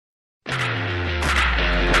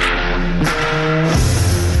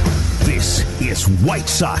is White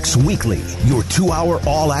Sox Weekly, your 2-hour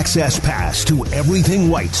all-access pass to everything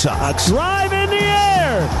White Sox. Drive in the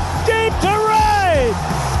air, deep to right,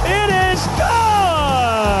 it is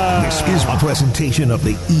gone! This is a presentation of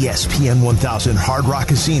the ESPN 1000 Hard Rock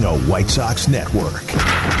Casino White Sox Network.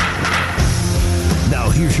 Now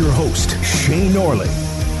here's your host, Shea Norley.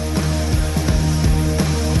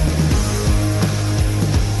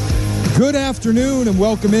 Good afternoon and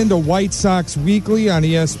welcome into White Sox Weekly on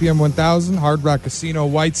ESPN 1000, Hard Rock Casino,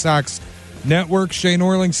 White Sox Network. Shea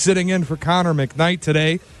Norling sitting in for Connor McKnight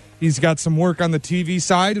today. He's got some work on the TV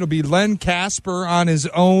side. It'll be Len Casper on his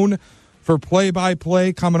own for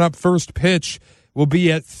play-by-play. Coming up, first pitch will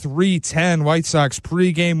be at 3:10. White Sox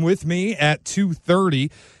pregame with me at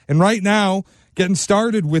 2:30. And right now, getting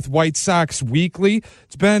started with White Sox Weekly.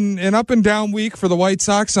 It's been an up and down week for the White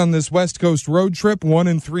Sox on this West Coast road trip.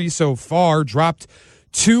 1-3 so far. Dropped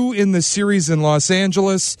 2 in the series in Los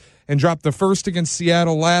Angeles and dropped the first against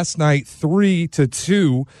Seattle last night,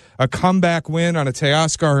 3-2. A comeback win on a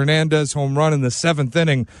Teoscar Hernandez home run in the 7th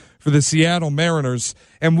inning for the Seattle Mariners.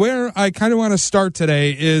 And where I kind of want to start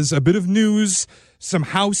today is a bit of news, some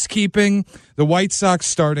housekeeping. The White Sox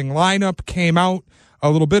starting lineup came out a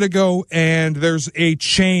little bit ago, and there's a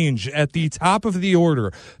change at the top of the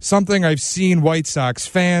order. Something I've seen White Sox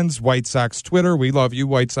fans, White Sox Twitter, we love you,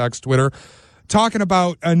 White Sox Twitter, talking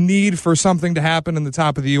about a need for something to happen in the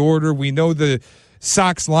top of the order. We know the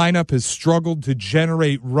Sox lineup has struggled to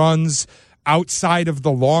generate runs outside of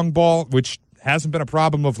the long ball, which hasn't been a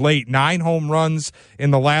problem of late. 9 home runs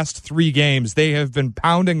in the last 3 games. They have been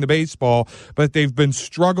pounding the baseball, but they've been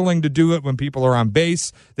struggling to do it when people are on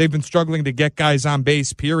base. They've been struggling to get guys on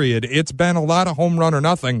base, period. It's been a lot of home run or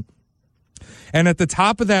nothing. And at the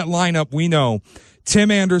top of that lineup, we know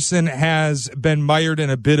Tim Anderson has been mired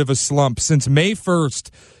in a bit of a slump. Since May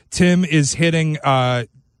 1st, Tim is hitting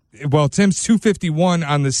Tim's 251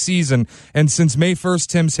 on the season, and since May 1st,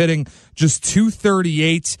 Tim's hitting just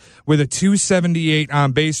 238 with a 278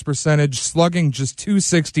 on base percentage, slugging just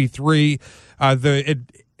 263.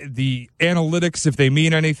 The analytics, if they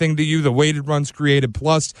mean anything to you, the weighted runs created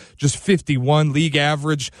plus just 51, league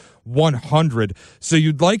average 100. So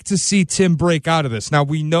you'd like to see Tim break out of this. Now,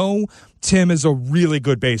 we know Tim is a really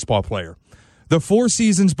good baseball player. The 4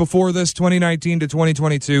 seasons before this, 2019 to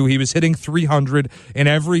 2022, he was hitting 300 in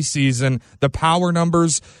every season. The power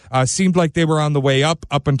numbers seemed like they were on the way up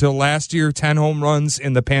until last year. 10 home runs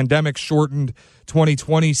in the pandemic-shortened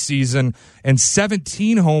 2020 season and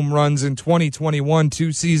 17 home runs in 2021,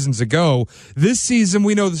 2 seasons ago. This season,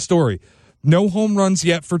 we know the story. No home runs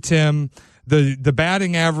yet for Tim. The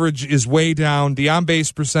batting average is way down. The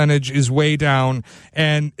on-base percentage is way down.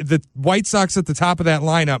 And the White Sox at the top of that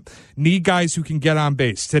lineup need guys who can get on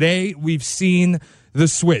base. Today, we've seen the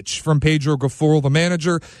switch from Pedro Gafford, the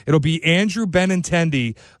manager. It'll be Andrew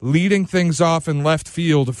Benintendi leading things off in left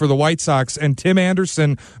field for the White Sox, and Tim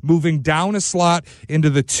Anderson moving down a slot into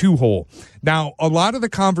the 2-hole. Now, a lot of the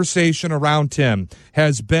conversation around Tim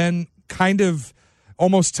has been kind of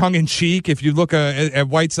almost tongue-in-cheek, if you look at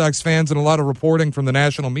White Sox fans and a lot of reporting from the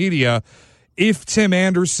national media, if Tim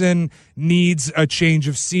Anderson needs a change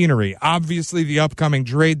of scenery. Obviously, the upcoming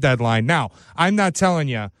trade deadline. Now, I'm not telling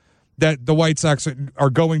you that the White Sox are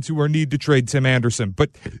going to or need to trade Tim Anderson, but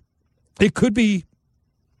it could be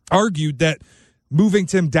argued that moving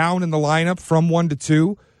Tim down in the lineup from 1 to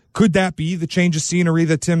 2, could that be the change of scenery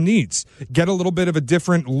that Tim needs? Get a little bit of a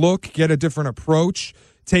different look, get a different approach,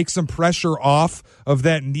 take some pressure off of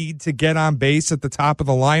that need to get on base at the top of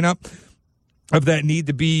the lineup, of that need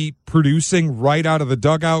to be producing right out of the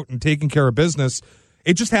dugout and taking care of business.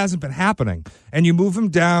 It just hasn't been happening. And you move him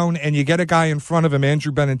down and you get a guy in front of him,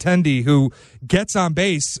 Andrew Benintendi, who gets on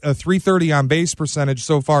base, a 330 on base percentage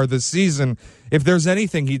so far this season. If there's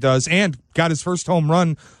anything he does, and got his first home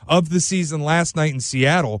run of the season last night in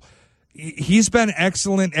Seattle. He's been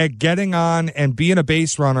excellent at getting on and being a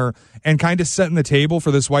base runner and kind of setting the table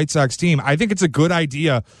for this White Sox team. I think it's a good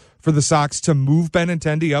idea for the Sox to move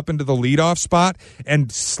Benintendi up into the leadoff spot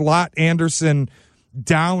and slot Anderson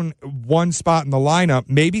down one spot in the lineup,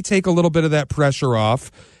 maybe take a little bit of that pressure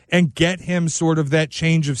off and get him sort of that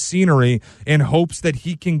change of scenery in hopes that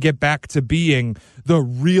he can get back to being the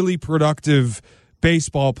really productive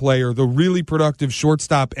baseball player, the really productive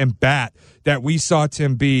shortstop and bat that we saw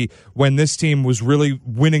Tim be when this team was really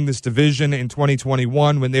winning this division in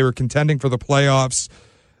 2021, when they were contending for the playoffs.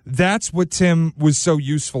 That's what Tim was so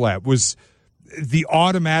useful at, was the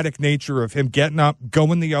automatic nature of him getting up,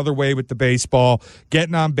 going the other way with the baseball,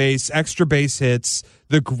 getting on base, extra base hits,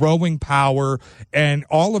 the growing power, and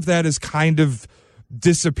all of that has kind of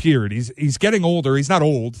disappeared. He's getting older. He's not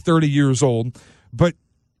old, 30 years old, but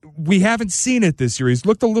we haven't seen it this year. He's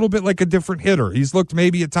looked a little bit like a different hitter. He's looked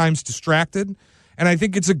maybe at times distracted. And I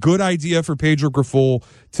think it's a good idea for Pedro Grifol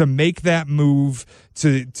to make that move,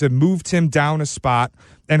 to move Tim down a spot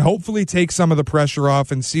and hopefully take some of the pressure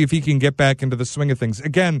off and see if he can get back into the swing of things.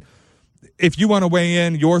 Again, if you want to weigh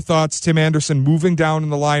in, your thoughts, Tim Anderson moving down in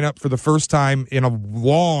the lineup for the first time in a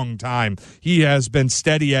long time. He has been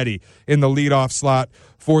steady Eddie in the leadoff slot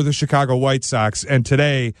for the Chicago White Sox. And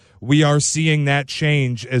today we are seeing that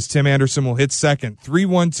change as Tim Anderson will hit second.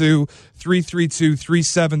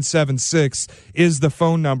 312-332-3776 is the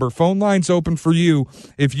phone number. Phone line's open for you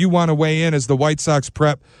if you want to weigh in as the White Sox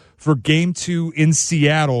prep for Game 2 in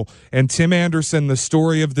Seattle. And Tim Anderson, the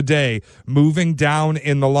story of the day, moving down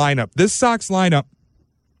in the lineup. This Sox lineup,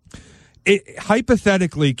 it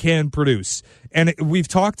hypothetically can produce. And we've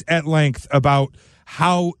talked at length about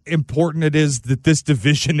how important it is that this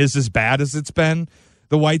division is as bad as it's been.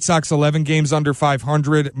 The White Sox 11 games under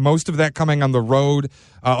 500, most of that coming on the road.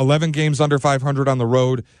 11 games under 500 on the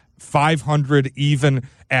road, 500 even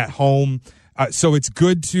at home. So it's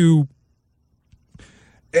good to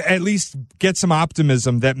at least get some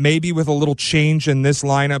optimism that maybe with a little change in this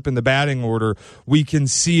lineup in the batting order, we can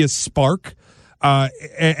see a spark.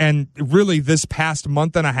 And really this past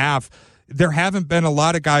month and a half, there haven't been a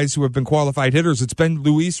lot of guys who have been qualified hitters. It's been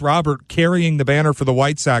Luis Robert carrying the banner for the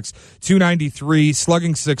White Sox. 293,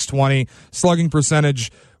 slugging 620, slugging percentage,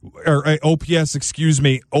 or OPS,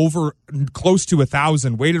 over close to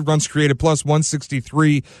 1,000. Weighted runs created plus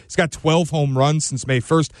 163. He's got 12 home runs since May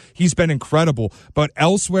 1st. He's been incredible. But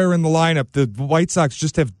elsewhere in the lineup, the White Sox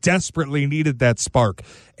just have desperately needed that spark.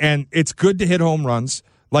 And it's good to hit home runs,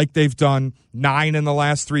 like they've done 9 in the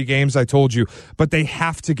last 3 games, I told you. But they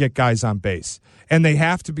have to get guys on base. And they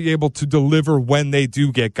have to be able to deliver when they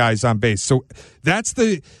do get guys on base. So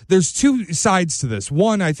there's two sides to this.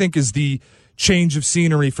 One, I think, is the change of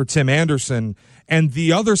scenery for Tim Anderson. And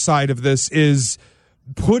the other side of this is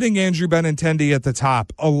putting Andrew Benintendi at the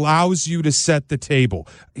top allows you to set the table.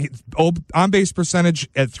 On-base percentage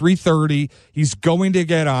at .330. He's going to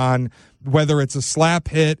get on. Whether it's a slap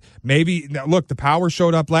hit, maybe, look, the power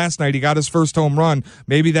showed up last night. He got his first home run.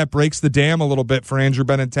 Maybe that breaks the dam a little bit for Andrew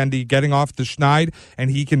Benintendi getting off the schneid,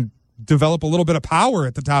 and he can develop a little bit of power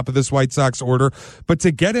at the top of this White Sox order. But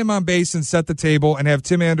to get him on base and set the table and have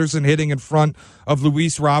Tim Anderson hitting in front of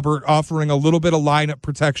Luis Robert, offering a little bit of lineup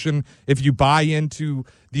protection, if you buy into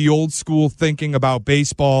the old school thinking about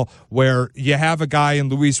baseball, where you have a guy in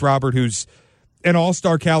Luis Robert who's an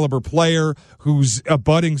all-star caliber player, who's a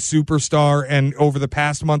budding superstar, and over the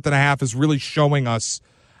past month and a half is really showing us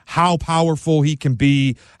how powerful he can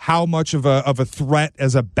be, how much of a threat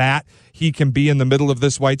as a bat he can be in the middle of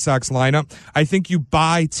this White Sox lineup. I think you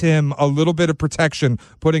buy Tim a little bit of protection,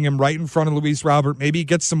 putting him right in front of Luis Robert. Maybe he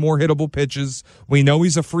gets some more hittable pitches. We know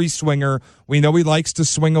he's a free swinger. We know he likes to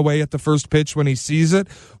swing away at the first pitch when he sees it.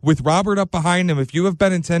 With Robert up behind him, if you have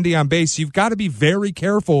Benintendi on base, you've got to be very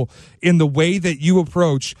careful in the way that you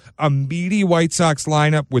approach a meaty White Sox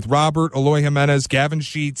lineup with Robert, Eloy Jimenez, Gavin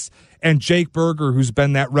Sheets, and Jake Berger, who's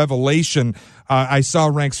been that revelation. I saw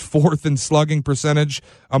ranks 4th in slugging percentage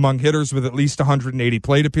among hitters with at least 180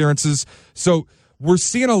 plate appearances. So we're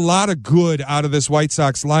seeing a lot of good out of this White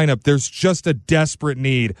Sox lineup. There's just a desperate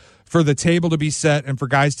need for the table to be set and for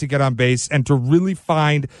guys to get on base and to really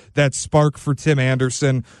find that spark for Tim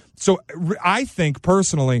Anderson. So I think,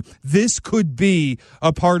 personally, this could be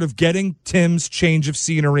a part of getting Tim's change of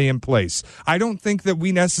scenery in place. I don't think that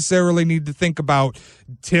we necessarily need to think about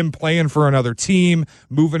Tim playing for another team,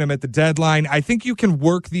 moving him at the deadline. I think you can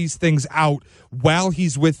work these things out while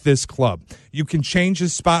he's with this club. You can change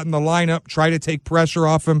his spot in the lineup, try to take pressure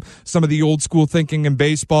off him, some of the old school thinking in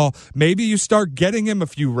baseball. Maybe you start getting him a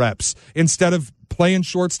few reps instead of playing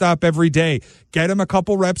shortstop every day. Get him a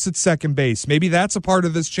couple reps at second base. Maybe that's a part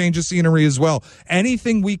of this change of scenery as well.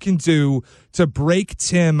 Anything we can do to break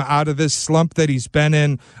Tim out of this slump that he's been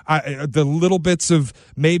in, the little bits of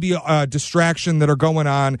maybe distraction that are going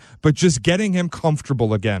on, but just getting him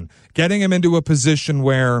comfortable again, getting him into a position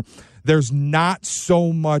where there's not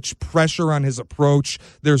so much pressure on his approach.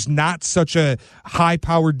 There's not such a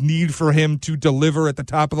high-powered need for him to deliver at the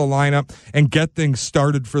top of the lineup and get things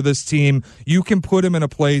started for this team. You can put him in a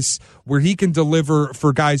place where he can deliver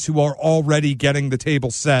for guys who are already getting the table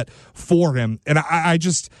set for him. And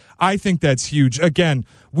I think that's huge. Again,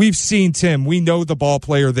 we've seen Tim. We know the ball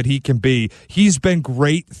player that he can be. He's been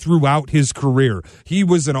great throughout his career. He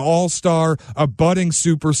was an all-star, a budding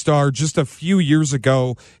superstar just a few years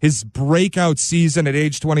ago. His breakout season at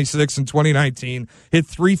age 26 in 2019, hit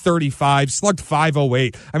 .335, slugged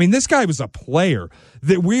 .508. I mean, this guy was a player.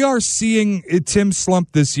 That we are seeing Tim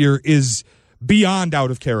slump this year is beyond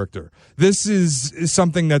out of character. This is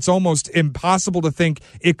something that's almost impossible to think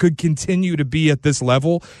it could continue to be at this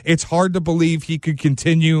level. It's hard to believe he could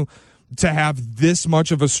continue to have this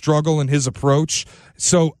much of a struggle in his approach.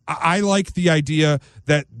 So I like the idea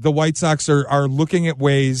that the White Sox are looking at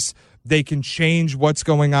ways they can change what's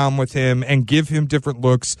going on with him and give him different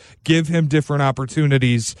looks, give him different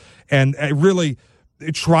opportunities, and really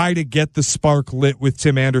try to get the spark lit with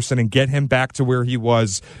Tim Anderson and get him back to where he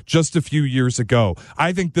was just a few years ago.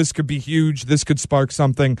 I think this could be huge. This could spark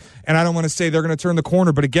something. And I don't want to say they're going to turn the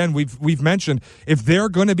corner, but again, we've mentioned if they're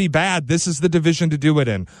going to be bad, this is the division to do it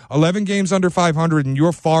in. 11 games under 500 and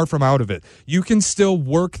you're far from out of it. You can still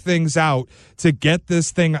work things out to get this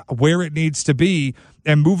thing where it needs to be.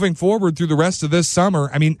 And moving forward through the rest of this summer,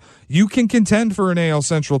 I mean, you can contend for an AL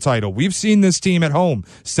Central title. We've seen this team at home,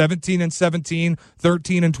 17-17,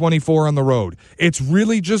 13-24 on the road. It's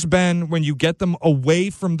really just been when you get them away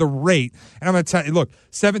from the rate. And I'm going to tell you, look,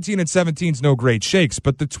 17-17 is no great shakes,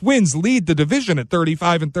 but the Twins lead the division at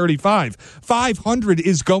 35-35. 500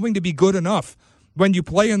 is going to be good enough when you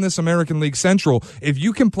play in this American League Central. If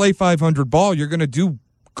you can play 500 ball, you're going to do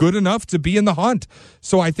good enough to be in the hunt.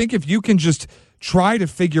 So I think if you can just try to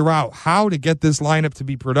figure out how to get this lineup to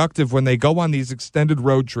be productive when they go on these extended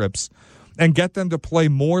road trips and get them to play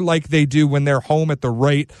more like they do when they're home at the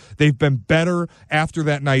rate. They've been better after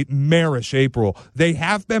that nightmarish April. They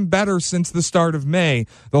have been better since the start of May.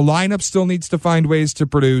 The lineup still needs to find ways to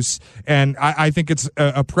produce, and I think it's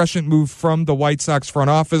a prescient move from the White Sox front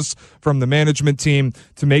office, from the management team,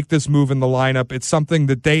 to make this move in the lineup. It's something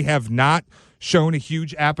that they have not shown a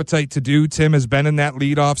huge appetite to do. Tim has been in that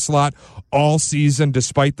leadoff slot all season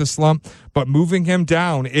despite the slump, but moving him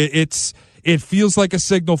down, it feels like a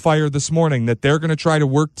signal fire this morning that they're going to try to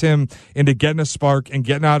work Tim into getting a spark and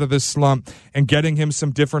getting out of this slump and getting him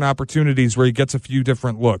some different opportunities where he gets a few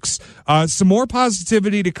different looks. Some more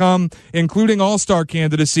positivity to come, including all-star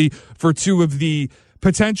candidacy for two of the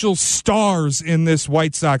potential stars in this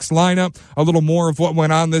White Sox lineup. A little more of what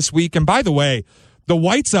went on this week. And by the way, the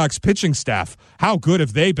White Sox pitching staff, how good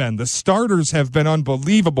have they been? The starters have been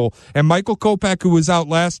unbelievable. And Michael Kopech, who was out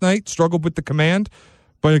last night, struggled with the command.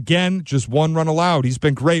 But again, just one run allowed. He's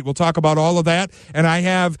been great. We'll talk about all of that. And I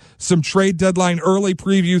have some trade deadline early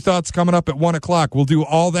preview thoughts coming up at 1 o'clock. We'll do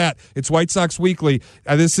all that. It's White Sox Weekly.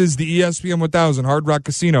 This is the ESPN 1000 Hard Rock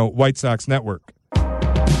Casino White Sox Network.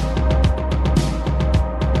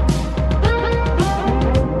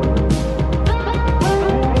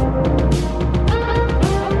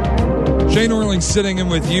 Shea Norling sitting in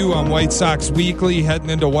with you on White Sox Weekly, heading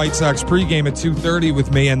into White Sox pregame at 2:30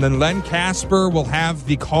 with me. And then Len Casper will have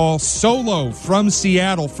the call solo from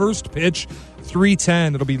Seattle. First pitch,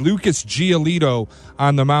 3:10. It'll be Lucas Giolito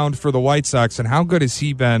on the mound for the White Sox. And how good has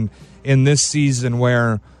he been in this season,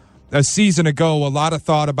 where a season ago a lot of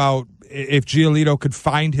thought about if Giolito could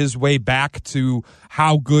find his way back to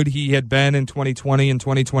how good he had been in 2020 and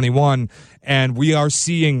 2021. And we are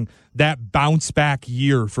seeing that bounce back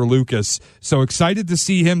year for Lucas. So excited to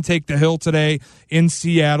see him take the hill today in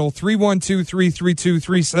Seattle.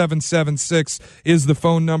 312-332-3776 is the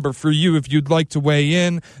phone number for you if you'd like to weigh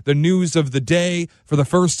in. The news of the day, for the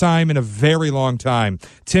first time in a very long time,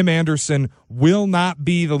 Tim Anderson will not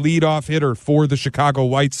be the leadoff hitter for the Chicago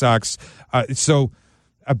White Sox. So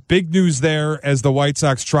a big news there as the White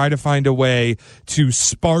Sox try to find a way to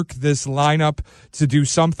spark this lineup to do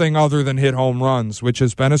something other than hit home runs, which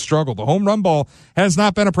has been a struggle. The home run ball has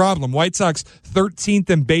not been a problem. White Sox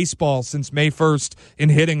 13th in baseball since May 1st in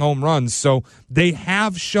hitting home runs. So they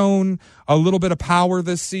have shown a little bit of power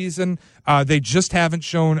this season. They just haven't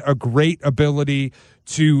shown a great ability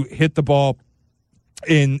to hit the ball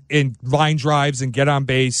in line drives and get on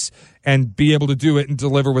base and be able to do it and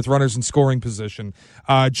deliver with runners in scoring position.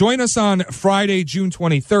 Join us on Friday, June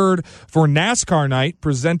 23rd for NASCAR night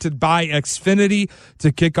presented by Xfinity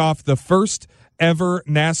to kick off the first ever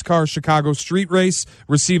NASCAR Chicago street race.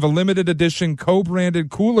 Receive a limited edition co-branded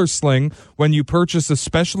cooler sling when you purchase a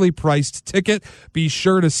specially priced ticket. Be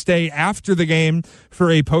sure to stay after the game for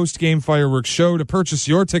a post-game fireworks show. To purchase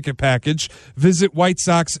your ticket package, visit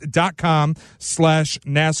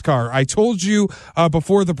whitesox.com/NASCAR. I told you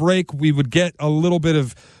before the break we would get a little bit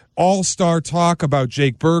of all-star talk about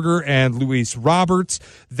Jake Berger and Luis Roberts.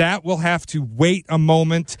 That will have to wait a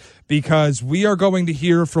moment because we are going to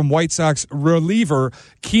hear from White Sox reliever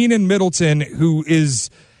Keynan Middleton, who is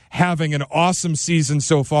having an awesome season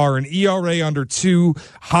so far, an ERA under 2,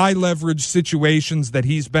 high-leverage situations that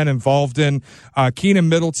he's been involved in. Keynan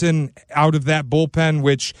Middleton out of that bullpen,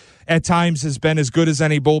 which at times has been as good as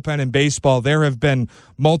any bullpen in baseball. There have been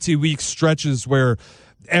multi-week stretches where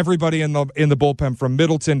everybody in the bullpen, from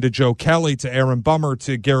Middleton to Joe Kelly to Aaron Bummer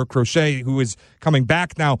to Garrett Crochet, who is coming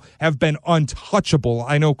back now, have been untouchable.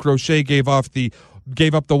 I know Crochet gave up the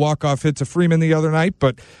walk-off hit to Freeman the other night,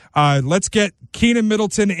 but let's get Keynan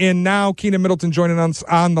Middleton in now. Keynan Middleton joining us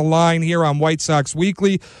on the line here on White Sox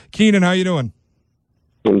Weekly. Keynan, how you doing?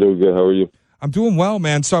 I'm doing good. How are you? I'm doing well,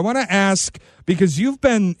 man. So I want to ask, because you've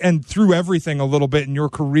been and through everything a little bit in your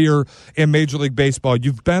career in Major League Baseball.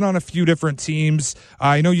 You've been on a few different teams.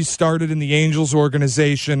 I know you started in the Angels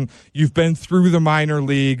organization. You've been through the minor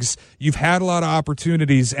leagues. You've had a lot of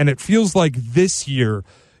opportunities, and it feels like this year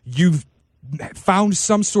you've found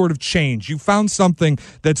some sort of change. You found something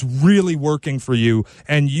that's really working for you,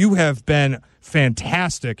 and you have been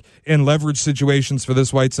fantastic in leverage situations for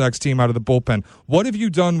this White Sox team out of the bullpen. What have you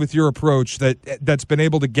done with your approach that's been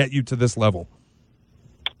able to get you to this level?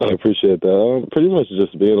 I appreciate that. Pretty much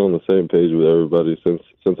just being on the same page with everybody since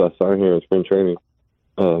I signed here in spring training.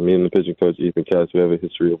 Me and the pitching coach, Ethan Katz, we have a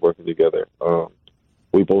history of working together.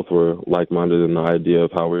 We both were like-minded in the idea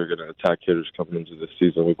of how we were going to attack hitters coming into this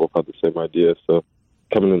season. We both had the same idea. So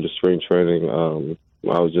coming into spring training,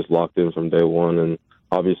 I was just locked in from day one, and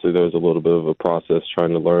obviously, there was a little bit of a process trying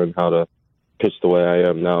to learn how to pitch the way I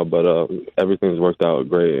am now, but everything's worked out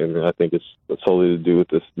great, and I think it's solely to do with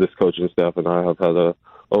this coaching staff, and I have had an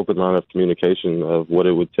open line of communication of what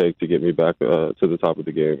it would take to get me back to the top of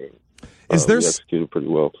the game. We executed pretty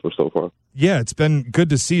well so far. Yeah, it's been good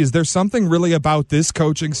to see. Is there something really about this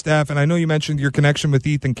coaching staff, and I know you mentioned your connection with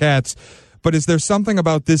Ethan Katz, but is there something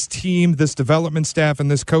about this team, this development staff, and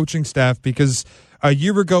this coaching staff? Because a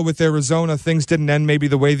year ago with Arizona, things didn't end maybe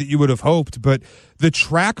the way that you would have hoped, but the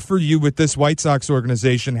track for you with this White Sox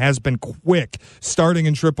organization has been quick, starting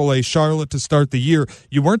in AAA Charlotte to start the year.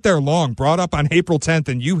 You weren't there long, brought up on April 10th,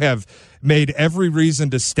 and you have made every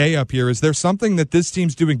reason to stay up here. Is there something that this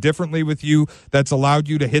team's doing differently with you that's allowed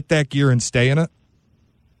you to hit that gear and stay in it?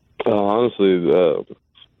 Honestly,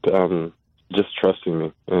 just trusting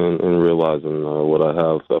me and realizing what I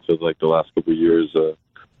have. I feel like the last couple of years,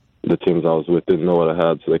 the teams I was with didn't know what I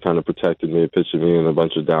had, so they kind of protected me, pitching me in a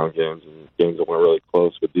bunch of down games and games that weren't really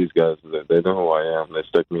close. But these guys, they know who I am. They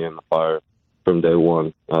stuck me in the fire from day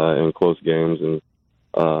one in close games, and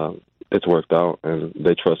it's worked out, and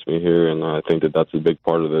they trust me here, and I think that that's a big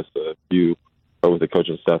part of this. If you are with a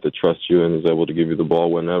coaching staff that trusts you and is able to give you the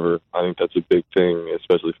ball whenever, I think that's a big thing,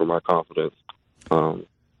 especially for my confidence,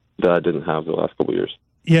 that I didn't have the last couple of years.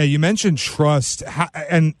 Yeah, you mentioned trust,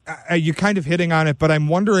 and you're kind of hitting on it, but I'm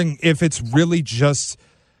wondering if it's really just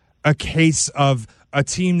a case of a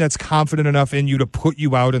team that's confident enough in you to put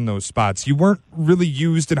you out in those spots. You weren't really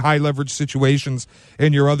used in high-leverage situations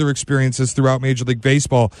in your other experiences throughout Major League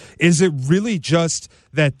Baseball. Is it really just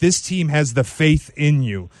that this team has the faith in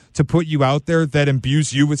you to put you out there that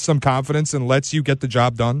imbues you with some confidence and lets you get the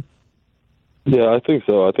job done? Yeah, I think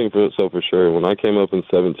so. I think for sure. When I came up in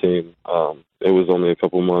 17, it was only a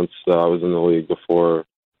couple months that I was in the league before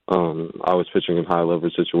I was pitching in high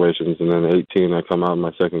leverage situations. And then 18, I come out in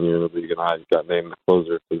my second year in the league, and I got named the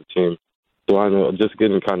closer for the team. So I know just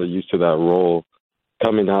getting kind of used to that role,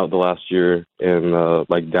 coming out the last year in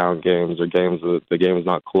like down games or games that the game is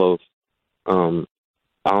not close. I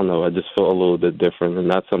don't know. I just felt a little bit different,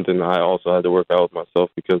 and that's something that I also had to work out with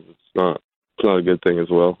myself because it's not a good thing as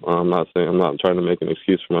well. I'm not trying to make an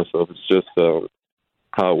excuse for myself. It's just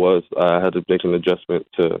how it was. I had to make an adjustment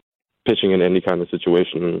to pitching in any kind of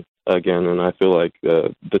situation again, and I feel like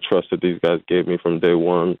the trust that these guys gave me from day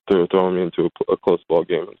one, throwing me into a close ball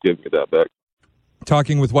game, and giving me that back.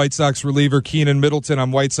 Talking with White Sox reliever Keynan Middleton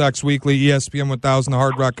on White Sox Weekly, ESPN 1000, the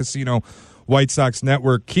Hard Rock Casino, White Sox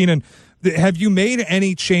Network. Keynan, have you made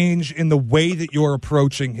any change in the way that you're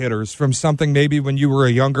approaching hitters from something maybe when you were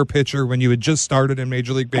a younger pitcher, when you had just started in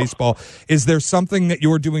Major League Baseball? Is there something that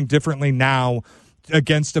you're doing differently now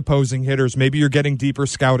against opposing hitters? Maybe you're getting deeper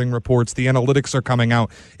scouting reports. The analytics are coming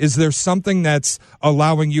out. Is there something that's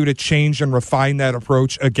allowing you to change and refine that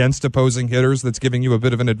approach against opposing hitters that's giving you a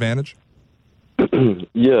bit of an advantage?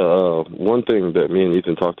 Yeah, one thing that me and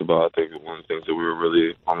Ethan talked about, I think one of the things that we were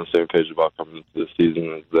really on the same page about coming into this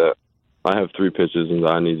season is that I have three pitches and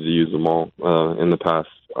I need to use them all. In the past,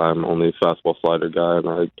 I'm only a fastball slider guy, and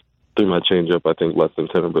I threw my changeup, I think, less than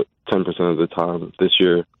 10% of the time. This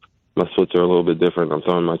year, my splits are a little bit different. I'm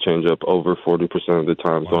throwing my changeup over 40% of the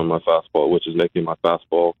time, throwing my fastball, which is making my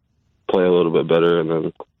fastball play a little bit better and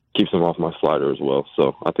then keeps them off my slider as well.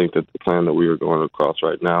 So I think that the plan that we are going across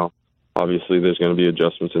right now, obviously there's going to be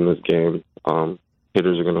adjustments in this game.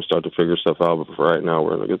 Hitters are going to start to figure stuff out, but for right now,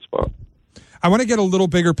 we're in a good spot. I want to get a little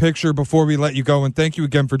bigger picture before we let you go, and thank you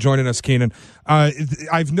again for joining us, Keynan.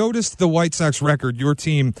 I've noticed the White Sox record, your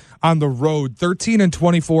team on the road,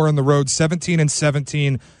 13-24 on the road,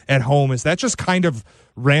 17-17 at home. Is that just kind of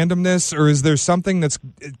randomness, or is there something that's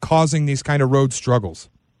causing these kind of road struggles?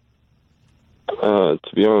 To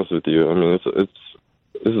be honest with you, I mean, this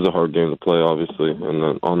is a hard game to play, obviously, and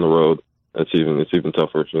then on the road, it's even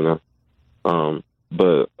tougher, you know.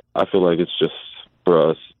 But I feel like it's just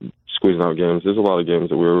for us squeezing out games. There's a lot of games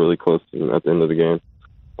that we were really close to at the end of the game,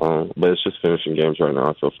 but it's just finishing games right now.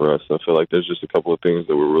 I feel for us. I feel like there's just a couple of things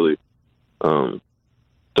that we're really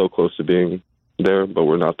so close to being there, but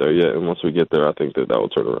we're not there yet. And once we get there, I think that will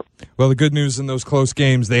turn around. Well, the good news in those close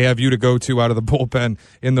games, they have you to go to out of the bullpen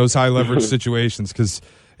in those high leverage situations because,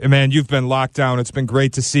 man, you've been locked down. It's been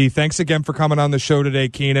great to see. Thanks again for coming on the show today,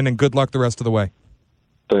 Keynan, and good luck the rest of the way.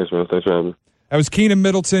 Thanks, man. Thanks for having me. That was Keynan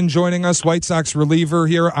Middleton joining us, White Sox reliever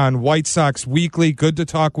here on White Sox Weekly. Good to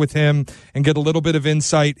talk with him and get a little bit of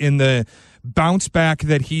insight in the bounce back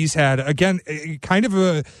that he's had. Again, kind of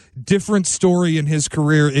a different story in his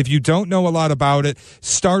career. If you don't know a lot about it,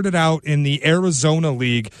 started out in the Arizona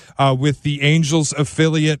League with the Angels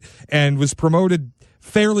affiliate and was promoted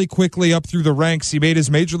fairly quickly up through the ranks. He made his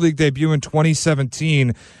major league debut in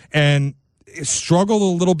 2017 and struggled a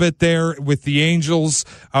little bit there with the Angels,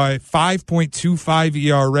 5.25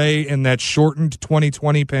 ERA in that shortened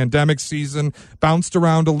 2020 pandemic season, bounced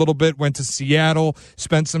around a little bit, went to Seattle,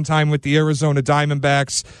 spent some time with the Arizona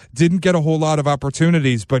Diamondbacks, didn't get a whole lot of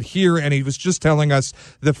opportunities, but here, and he was just telling us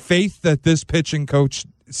the faith that this pitching coach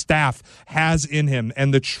staff has in him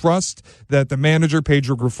and the trust that the manager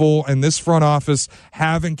Pedro Grifol and this front office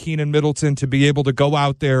have in Keynan Middleton to be able to go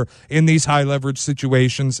out there in these high leverage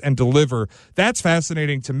situations and deliver. That's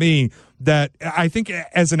fascinating to me. That I think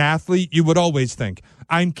as an athlete you would always think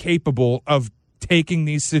I'm capable of taking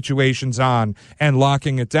these situations on and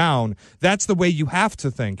locking it down. That's the way you have to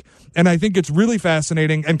think. And I think it's really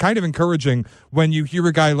fascinating and kind of encouraging when you hear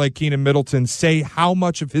a guy like Keynan Middleton say how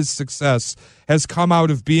much of his success has come out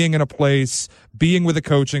of being in a place, being with a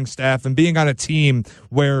coaching staff, and being on a team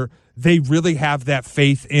where they really have that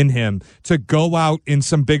faith in him to go out in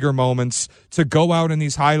some bigger moments, to go out in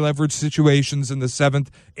these high leverage situations in the 7th,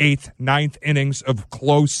 8th, 9th innings of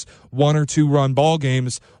close 1 or 2 run ball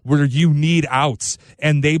games where you need outs,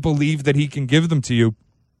 and they believe that he can give them to you.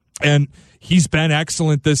 And he's been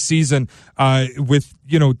excellent this season with,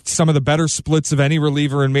 some of the better splits of any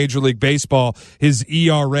reliever in Major League Baseball. His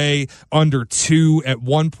ERA under 2 at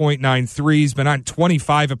 1.93. He's been on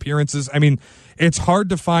 25 appearances. I mean, it's hard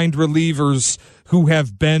to find relievers who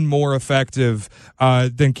have been more effective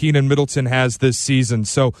than Keynan Middleton has this season.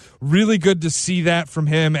 So really good to see that from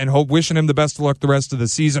him, and wishing him the best of luck the rest of the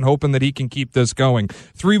season, hoping that he can keep this going.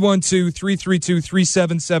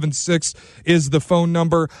 312-332-3776 is the phone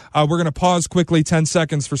number. We're going to pause quickly, 10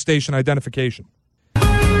 seconds for station identification.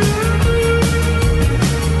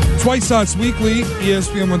 It's White Sox Weekly,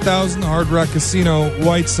 ESPN 1000, the Hard Rock Casino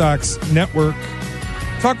White Sox Network.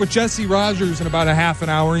 Talk with Jesse Rogers in about a half an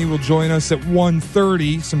hour. He will join us at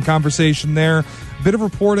 1:30. Some conversation there. A bit of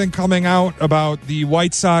reporting coming out about the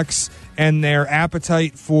White Sox and their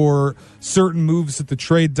appetite for certain moves at the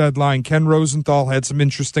trade deadline. Ken Rosenthal had some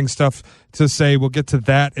interesting stuff to say. We'll get to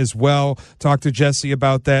that as well. Talk to Jesse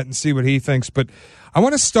about that and see what he thinks. But I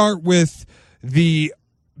want to start with the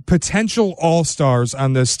potential all-stars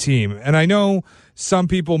on this team. And I know some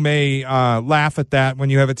people may laugh at that when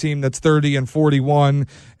you have a team that's 30-41,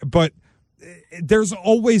 but there's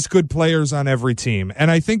always good players on every team. And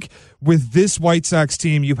I think with this White Sox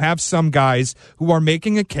team, you have some guys who are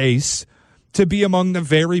making a case to be among the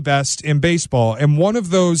very best in baseball. And one of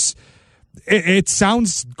those, it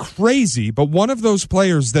sounds crazy, but one of those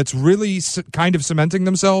players that's really kind of cementing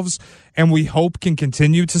themselves, and we hope can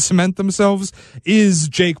continue to cement themselves, is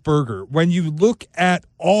Jake Burger. When you look at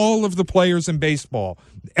all of the players in baseball,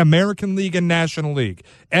 American League and National League,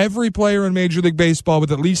 every player in Major League Baseball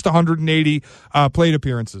with at least 180 plate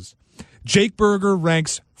appearances, Jake Burger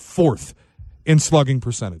ranks 4th in slugging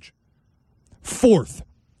percentage. 4th.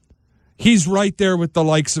 He's right there with the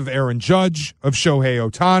likes of Aaron Judge, of Shohei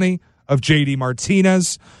Ohtani, of J.D.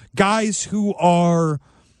 Martinez, guys who are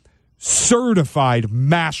certified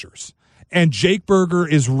mashers. And Jake Burger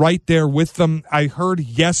is right there with them. I heard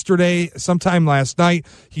yesterday, sometime last night,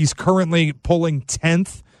 he's currently pulling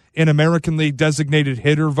 10th in American League designated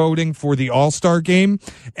hitter voting for the All-Star game.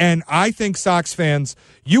 And I think Sox fans,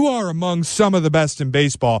 you are among some of the best in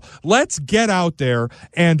baseball. Let's get out there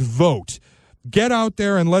and vote. Get out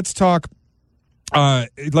there and let's talk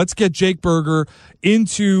let's get Jake Berger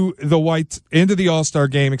into the All-Star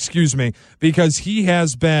game, because he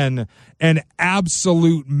has been an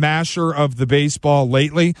absolute masher of the baseball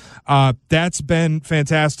lately. That's been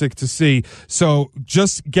fantastic to see. So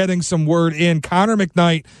just getting some word in. Connor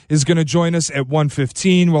McKnight is going to join us at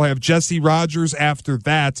 1:15. We'll have Jesse Rogers after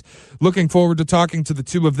that. Looking forward to talking to the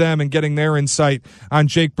two of them and getting their insight on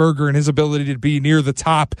Jake Berger and his ability to be near the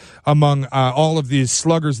top among all of these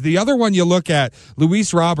sluggers. The other one you look at,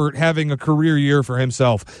 Luis Robert having a career year for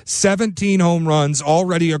himself. 17 home runs,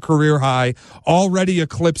 already a career high, already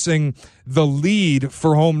eclipsing the lead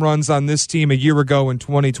for home runs on this team a year ago in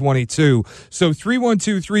 2022. So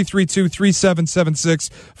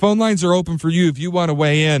 312-332-3776. Phone lines are open for you if you want to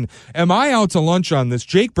weigh in. Am I out to lunch on this?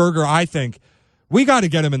 Jake Berger, I think we got to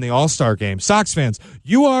get him in the All-Star game. Sox fans,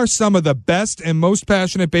 you are some of the best and most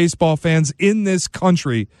passionate baseball fans in this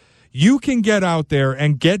country. You can get out there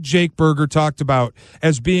and get Jake Berger talked about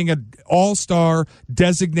as being an all-star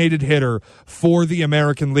designated hitter for the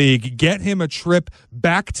American League. Get him a trip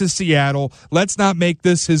back to Seattle. Let's not make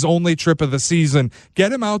this his only trip of the season.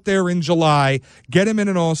 Get him out there in July. Get him in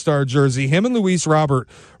an all-star jersey. Him and Luis Robert.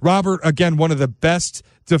 Robert, again, one of the best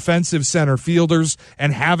defensive center fielders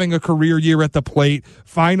and having a career year at the plate,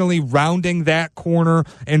 finally rounding that corner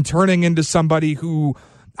and turning into somebody who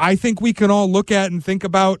I think we can all look at and think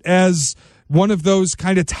about as one of those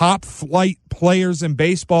kind of top flight players in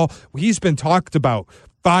baseball. He's been talked about.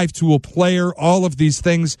 5-tool player, all of these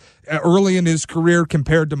things early in his career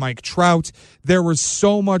compared to Mike Trout. There was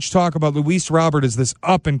so much talk about Luis Robert as this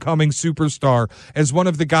up-and-coming superstar, as one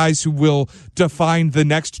of the guys who will define the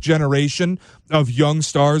next generation of young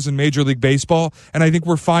stars in Major League Baseball. And I think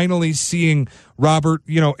we're finally seeing Robert,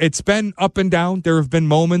 it's been up and down. There have been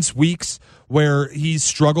moments, weeks, where he's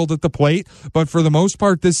struggled at the plate. But for the most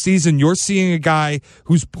part this season, you're seeing a guy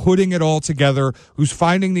who's putting it all together, who's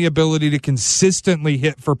finding the ability to consistently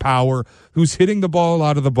hit for power, who's hitting the ball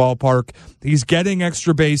out of the ballpark. He's getting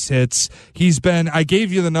extra base hits. I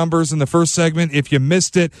gave you the numbers in the first segment. If you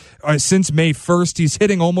missed it, since May 1st, he's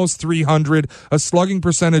hitting almost 300, a slugging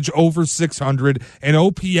percentage over 600, an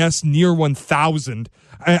OPS near 1,000.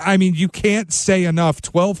 I mean, you can't say enough.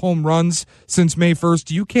 12 home runs since May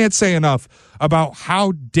 1st. You can't say enough about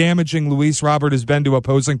how damaging Luis Robert has been to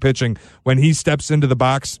opposing pitching when he steps into the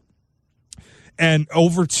box. And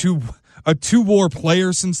over to a two-WAR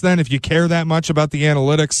player since then, if you care that much about the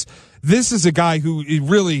analytics. This is a guy who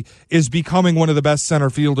really is becoming one of the best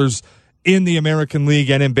center fielders in the American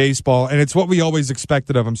League and in baseball, and it's what we always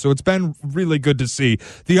expected of him. So it's been really good to see.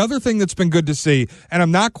 The other thing that's been good to see, and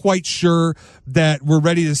I'm not quite sure that we're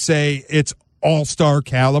ready to say it's all-star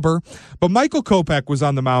caliber, but Michael Kopech was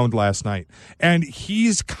on the mound last night, and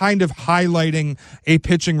he's kind of highlighting a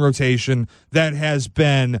pitching rotation that has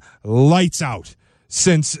been lights out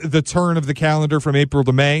since the turn of the calendar from April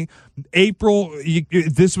to May.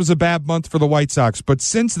 This was a bad month for the White Sox, but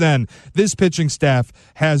since then, this pitching staff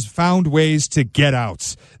has found ways to get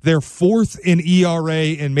outs. They're fourth in ERA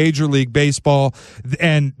in Major League Baseball,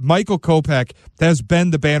 and Michael Kopech has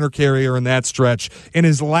been the banner carrier in that stretch. In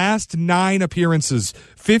his last 9 appearances,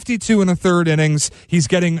 52 1/3 innings, he's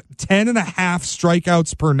getting 10.5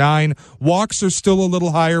 strikeouts per 9. Walks are still a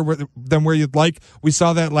little higher than where you'd like. We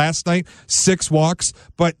saw that last night, 6 walks,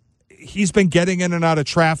 but he's been getting in and out of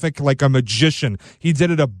traffic like a magician. He did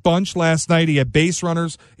it a bunch last night. He had base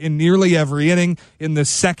runners in nearly every inning. In the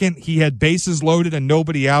second, he had bases loaded and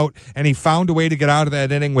nobody out, and he found a way to get out of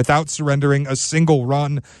that inning without surrendering a single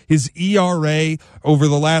run. His ERA over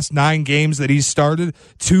the last 9 games that he's started,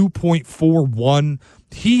 2.41.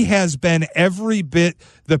 He has been every bit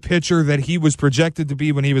the pitcher that he was projected to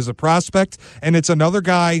be when he was a prospect, and it's another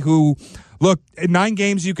guy who, look, in 9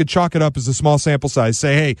 games, you could chalk it up as a small sample size.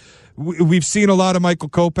 Say, hey, we've seen a lot of Michael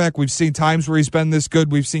Kopech. We've seen times where he's been this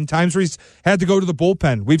good. We've seen times where he's had to go to the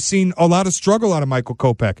bullpen. We've seen a lot of struggle out of Michael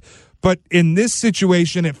Kopech. But in this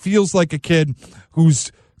situation, it feels like a kid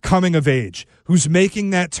who's coming of age, who's making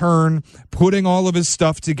that turn, putting all of his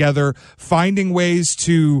stuff together, finding ways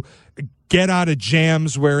to get out of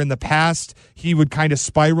jams where in the past he would kind of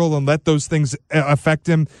spiral and let those things affect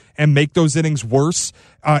him and make those innings worse.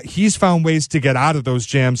 He's found ways to get out of those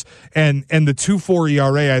jams, and the 2.4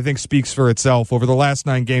 ERA, I think, speaks for itself over the last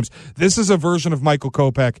 9 games. This is a version of Michael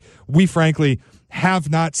Kopech we frankly have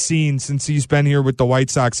not seen since he's been here with the White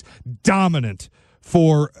Sox. Dominant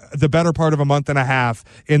for the better part of a month and a half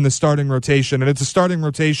in the starting rotation. And it's a starting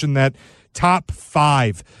rotation that top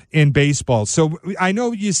 5 in baseball. So I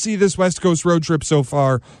know you see this West Coast road trip so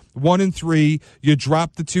far, 1-3. You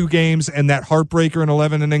dropped the 2 games and that heartbreaker in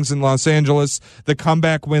 11 innings in Los Angeles, the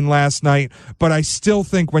comeback win last night. But I still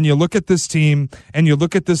think when you look at this team and you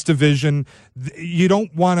look at this division, you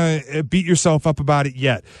don't want to beat yourself up about it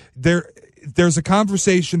yet. There's a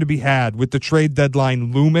conversation to be had with the trade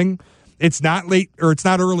deadline looming. It's not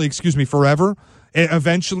early, forever.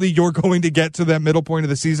 Eventually, you're going to get to that middle point of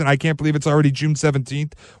the season. I can't believe it's already June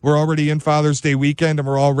 17th. We're already in Father's Day weekend, and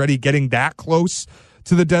we're already getting that close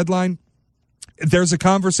to the deadline. There's a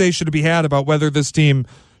conversation to be had about whether this team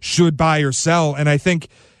should buy or sell, and I think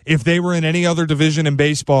if they were in any other division in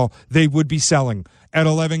baseball, they would be selling. At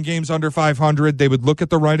 11 games under 500, they would look at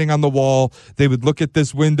the writing on the wall. They would look at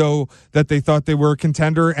this window that they thought they were a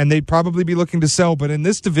contender, and they'd probably be looking to sell. But in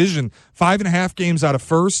this division, 5.5 games out of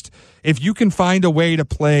first, if you can find a way to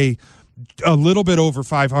play a little bit over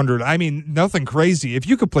 500, I mean, nothing crazy. If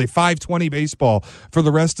you could play 520 baseball for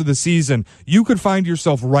the rest of the season, you could find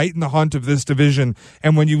yourself right in the hunt of this division.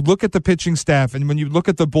 And when you look at the pitching staff and when you look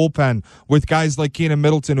at the bullpen with guys like Keynan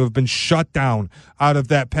Middleton who have been shut down out of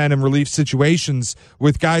that pen in relief situations,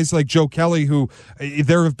 with guys like Joe Kelly who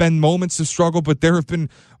there have been moments of struggle, but there have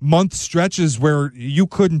been month stretches where you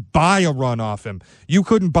couldn't buy a run off him. You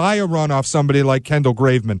couldn't buy a run off somebody like Kendall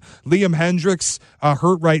Graveman. Liam Hendricks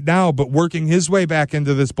hurt right now, but working his way back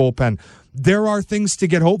into this bullpen. There are things to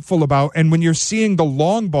get hopeful about, and when you're seeing the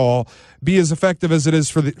long ball be as effective as it is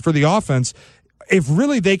for the offense, if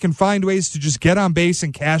really they can find ways to just get on base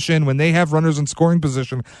and cash in when they have runners in scoring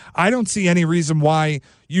position, I don't see any reason why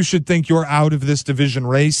you should think you're out of this division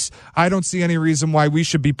race. I don't see any reason why we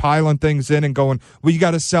should be piling things in and going, well, you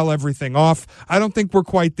got to sell everything off. I don't think we're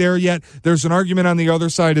quite there yet. There's an argument on the other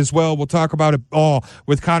side as well. We'll talk about it all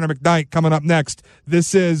with Connor McKnight coming up next.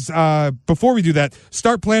 This is, before we do that,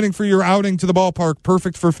 start planning for your outing to the ballpark.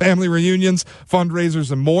 Perfect for family reunions,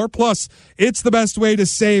 fundraisers, and more. Plus, it's the best way to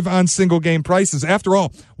save on single game prices. After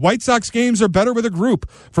all, White Sox games are better with a group.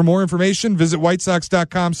 For more information, visit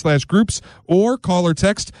whitesox.com/groups or call or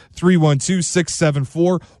text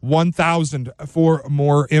 312-674-1000 for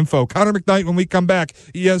more info. Connor McKnight when we come back.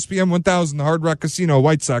 ESPN 1000, the Hard Rock Casino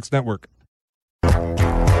White Sox Network.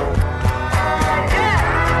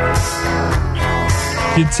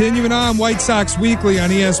 Continuing on, White Sox Weekly on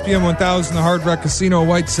ESPN 1000, the Hard Rock Casino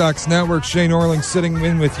White Sox Network. Shea Norling sitting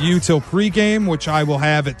in with you till pregame, which I will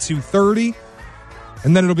have at 2:30.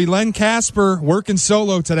 And then it'll be Len Casper working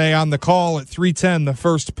solo today on the call at 3:10, the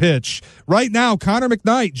first pitch. Right now, Connor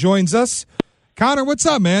McKnight joins us. Connor, what's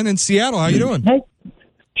up, man, in Seattle? How you doing? Hey,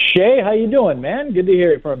 Shea, how you doing, man? Good to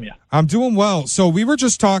hear it from you. I'm doing well. So we were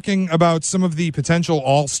just talking about some of the potential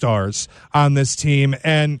all-stars on this team,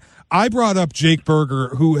 and I brought up Jake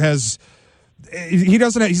Berger, who has...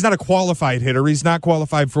 he's not a qualified hitter. He's not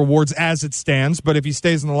qualified for awards as it stands, but if he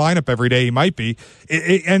stays in the lineup every day, he might be.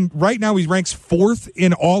 And right now he ranks 4th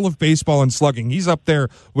in all of baseball in slugging. He's up there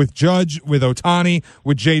with Judge, with Ohtani,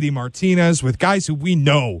 with JD Martinez, with guys who we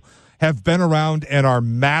know have been around and are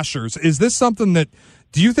mashers. Is this something that,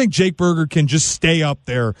 do you think Jake Berger can just stay up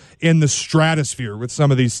there in the stratosphere with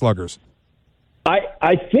some of these sluggers?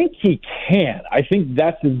 I think he can. I think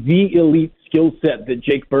that's the elite skill set that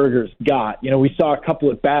Jake Berger's got. You know, we saw a couple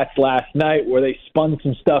of bats last night where they spun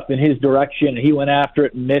some stuff in his direction and he went after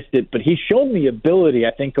it and missed it. But he's shown the ability,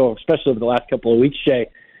 I think, especially over the last couple of weeks, Shea,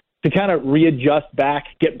 to kind of readjust back,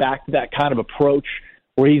 get back to that kind of approach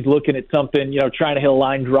where he's looking at something, trying to hit a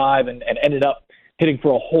line drive and ended up hitting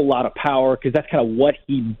for a whole lot of power, because that's kind of what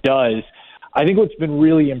he does. I think what's been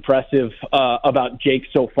really impressive about Jake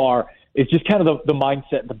so far is just kind of the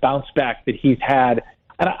mindset, the bounce back that he's had.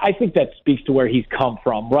 And I think that speaks to where he's come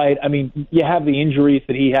from, right? I mean, you have the injuries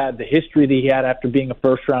that he had, the history that he had after being a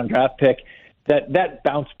first-round draft pick. That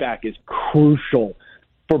bounce back is crucial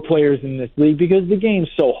for players in this league because the game's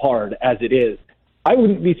so hard as it is. I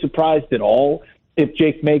wouldn't be surprised at all if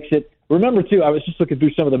Jake makes it. Remember, too, I was just looking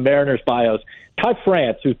through some of the Mariners bios. Ty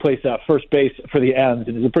France, who plays first base for the M's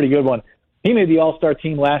and is a pretty good one, he made the All-Star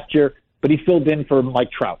team last year, but he filled in for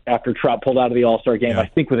Mike Trout after Trout pulled out of the All-Star game, I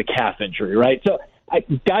think with a calf injury, right? So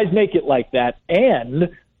guys make it like that.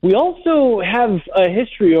 And we also have a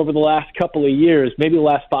history over the last couple of years, maybe the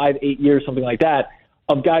last 5-8 years, something like that,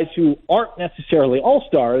 of guys who aren't necessarily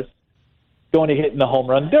all-stars going to hit in the home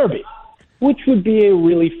run derby, which would be a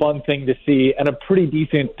really fun thing to see and a pretty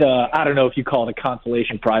decent, I don't know if you call it a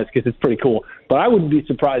consolation prize because it's pretty cool, but I wouldn't be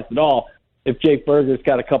surprised at all if Jake Berger's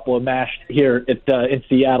got a couple of mashed here in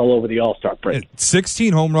Seattle over the All-Star break.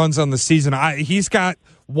 16 home runs on the season. He's got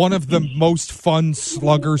one of the most fun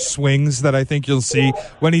slugger swings that I think you'll see.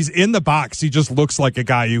 When he's in the box, he just looks like a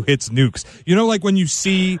guy who hits nukes. You know, like when you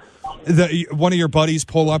see one of your buddies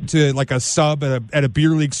pull up to like a sub at a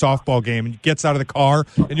beer league softball game and gets out of the car,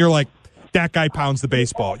 and you're like, that guy pounds the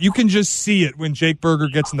baseball. You can just see it when Jake Berger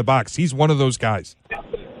gets in the box. He's one of those guys.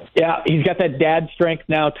 Yeah, he's got that dad strength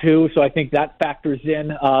now, too, so I think that factors in.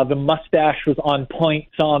 The mustache was on point,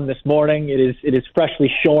 saw him this morning. It is freshly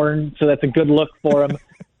shorn, so that's a good look for him.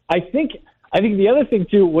 I think the other thing,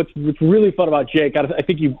 too, what's really fun about Jake, I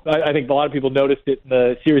think a lot of people noticed it in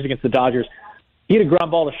the series against the Dodgers. He had a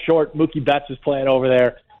ground ball to short. Mookie Betts was playing over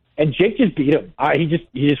there, and Jake just beat him. He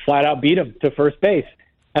just flat out beat him to first base.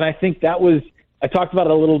 And I think that was – I talked about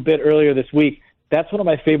it a little bit earlier this week. That's one of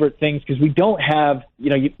my favorite things because we don't have,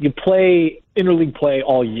 you play interleague play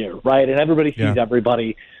all year, right? And everybody sees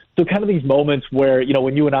everybody. So kind of these moments where,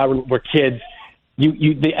 when you and I were kids, the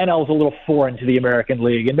NL is a little foreign to the American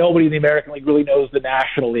League, and nobody in the American League really knows the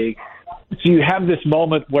National League. So you have this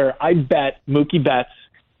moment where I bet Mookie Betts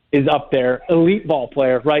is up there, elite ball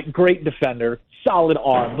player, right? Great defender, solid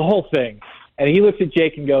arm, the whole thing. And he looks at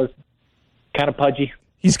Jake and goes, kind of pudgy.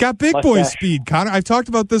 He's got big boy speed, Connor. I've talked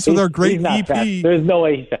about this with our great EP. There's no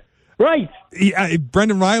way he's fast. Right.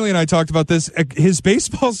 Brendan Riley and I talked about this. His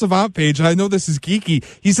Baseball Savant page, I know this is geeky,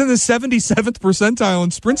 he's in the 77th percentile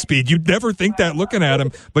in sprint speed. You'd never think that looking at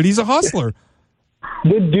him, but he's a hustler.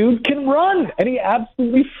 The dude can run, and he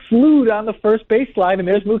absolutely flew down the first baseline, and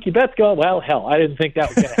there's Mookie Betts going, well, hell, I didn't think that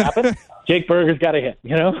was going to happen. Jake Berger's got a hit,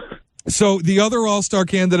 So the other all-star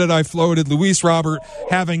candidate I floated, Luis Robert,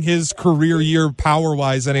 having his career year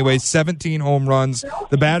power-wise anyway, 17 home runs,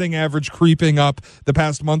 the batting average creeping up the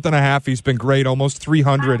past month and a half. He's been great, almost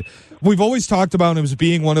 300. We've always talked about him as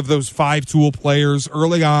being one of those five-tool players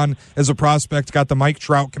early on as a prospect, got the Mike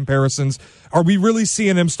Trout comparisons. Are we really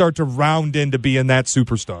seeing him start to round into being that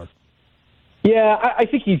superstar? Yeah, I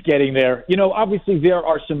think he's getting there. Obviously there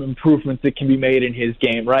are some improvements that can be made in his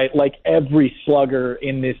game, right? Like every slugger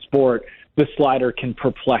in this sport, the slider can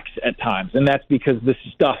perplex at times, and that's because the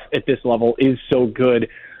stuff at this level is so good.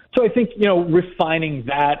 So I think, refining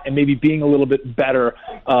that and maybe being a little bit better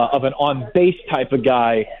of an on-base type of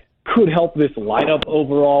guy could help this lineup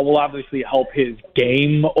overall, will obviously help his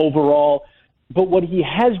game overall. But what he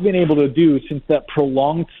has been able to do since that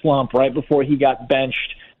prolonged slump right before he got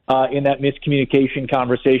benched in that miscommunication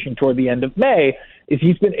conversation toward the end of May, is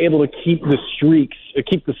he's been able to keep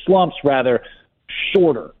the slumps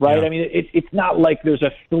shorter, right? Yeah. I mean, it's not like there's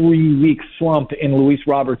a 3-week slump in Luis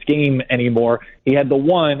Roberts' game anymore. He had the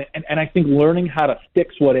one, and I think learning how to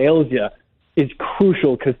fix what ails you is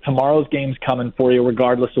crucial because tomorrow's game's coming for you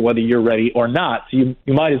regardless of whether you're ready or not. So you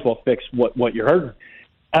might as well fix what you're hurting.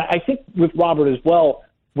 I think with Robert as well,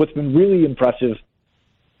 what's been really impressive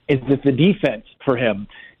is that the defense for him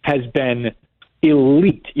has been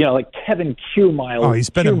elite. Like Kevin Kiermaier, he's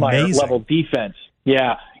been amazing level defense.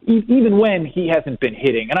 Yeah, even when he hasn't been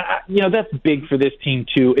hitting. And, that's big for this team,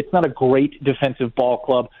 too. It's not a great defensive ball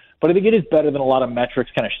club, but I think it is better than a lot of metrics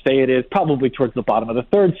kind of say it is, probably towards the bottom of the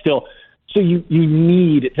third still. So you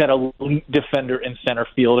need that elite defender in center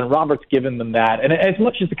field, and Robert's given them that. And as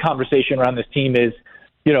much as the conversation around this team is,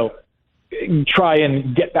 try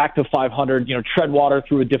and get back to 500, tread water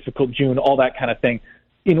through a difficult June, all that kind of thing.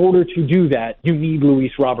 In order to do that, you need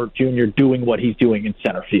Luis Robert Jr. doing what he's doing in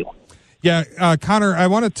center field. Yeah, Connor, I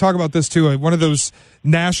want to talk about this too. One of those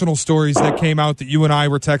national stories that came out that you and I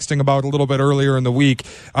were texting about a little bit earlier in the week.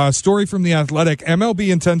 Story from The Athletic.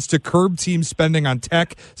 MLB intends to curb team spending on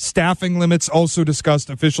tech. Staffing limits also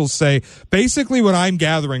discussed, officials say. Basically what I'm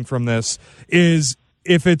gathering from this is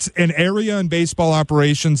if it's an area in baseball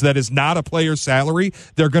operations that is not a player's salary,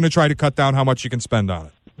 they're going to try to cut down how much you can spend on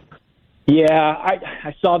it. Yeah,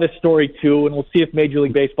 I saw this story too, and we'll see if Major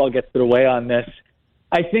League Baseball gets their way on this.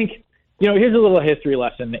 I think, here's a little history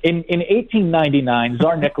lesson. In 1899,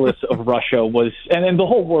 Tsar Nicholas of Russia was, and the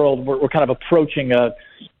whole world were kind of approaching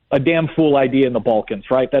a damn fool idea in the Balkans,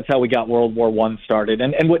 right? That's how we got World War I started.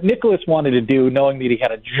 And what Nicholas wanted to do, knowing that he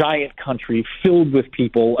had a giant country filled with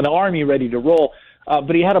people, an army ready to roll,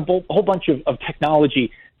 but he had a whole bunch of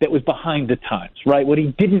technology that was behind the times, right? What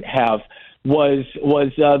he didn't have was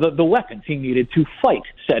the weapons he needed to fight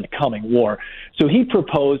said coming war. So he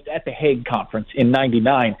proposed at the Hague Conference in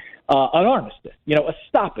 99 an armistice, a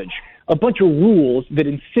stoppage, a bunch of rules that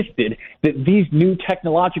insisted that these new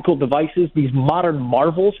technological devices, these modern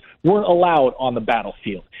marvels, weren't allowed on the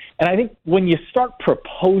battlefield. And I think when you start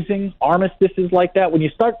proposing armistices like that, when you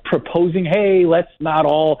start proposing, hey, let's not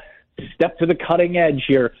all step to the cutting edge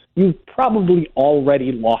here, you've probably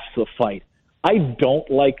already lost the fight. I don't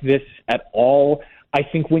like this at all. I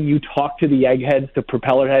think when you talk to the eggheads, the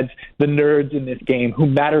propeller heads, the nerds in this game who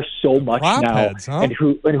matter so much Prop now, heads, huh? and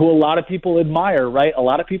who a lot of people admire, right? A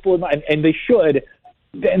lot of people admire, and they should.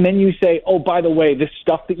 And then you say, oh, by the way, this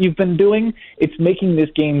stuff that you've been doing, it's making this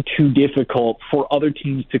game too difficult for other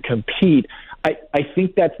teams to compete. I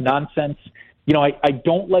think that's nonsense. You know, I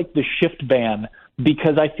don't like the shift ban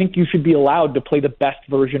because I think you should be allowed to play the best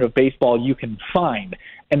version of baseball you can find.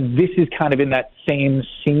 And this is kind of in that same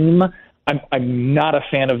seam. I'm not a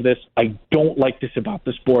fan of this. I don't like this about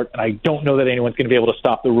the sport, and I don't know that anyone's going to be able to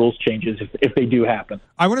stop the rules changes if they do happen.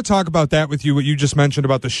 I want to talk about that with you, what you just mentioned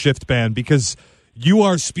about the shift ban, because you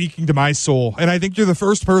are speaking to my soul, and I think you're the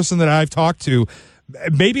first person that I've talked to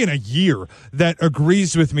maybe in a year that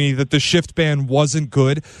agrees with me that the shift ban wasn't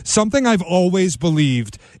good. Something I've always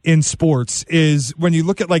believed in sports is when you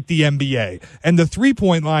look at like the NBA, and the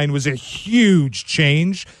three-point line was a huge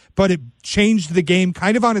change, but it changed the game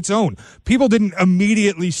kind of on its own. People didn't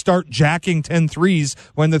immediately start jacking 10 threes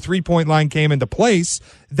when the three-point line came into place.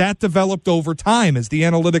 That developed over time as the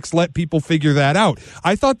analytics let people figure that out.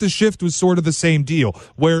 I thought the shift was sort of the same deal,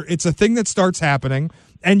 where it's a thing that starts happening,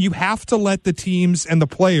 and you have to let the teams and the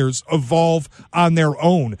players evolve on their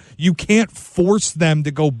own. You can't force them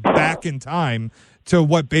to go back in time to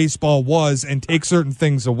what baseball was and take certain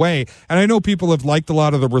things away. And I know people have liked a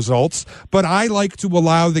lot of the results, but I like to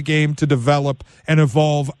allow the game to develop and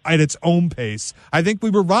evolve at its own pace. I think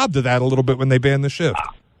we were robbed of that a little bit when they banned the shift.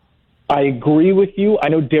 I agree with you. I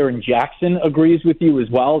know Darren Jackson agrees with you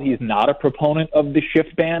as well. He's not a proponent of the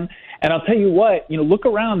shift ban. And I'll tell you what, look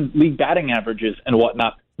around league batting averages and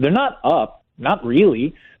whatnot. They're not up, not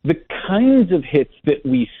really. The kinds of hits that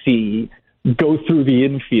we see go through the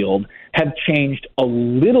infield have changed a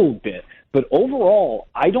little bit. But overall,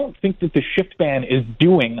 I don't think that the shift ban is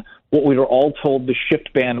doing what we were all told the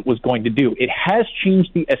shift ban was going to do. It has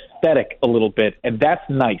changed the aesthetic a little bit, and that's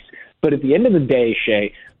nice. But at the end of the day,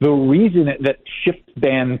 Shea, the reason that shift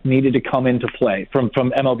bans needed to come into play from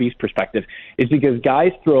MLB's perspective is because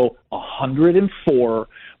guys throw 104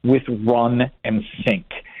 with run and sink.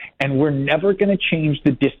 And we're never going to change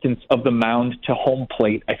the distance of the mound to home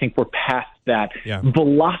plate. I think we're past that. Yeah.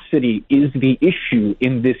 Velocity is the issue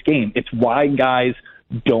in this game. It's why guys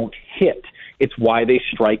don't hit. It's why they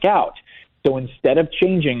strike out. So instead of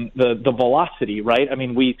changing the velocity, right? I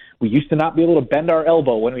mean, we used to not be able to bend our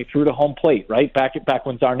elbow when we threw to home plate, right? Back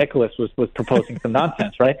when Tsar Nicholas was proposing some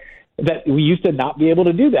nonsense, right? That we used to not be able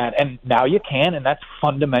to do that, and now you can, and that's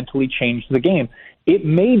fundamentally changed the game. It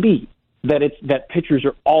may be that pitchers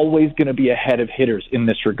are always going to be ahead of hitters in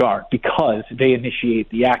this regard because they initiate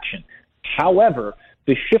the action. However,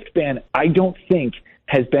 the shift ban, I don't think,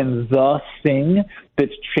 has been the thing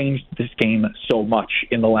that's changed this game so much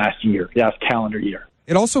in the last calendar year.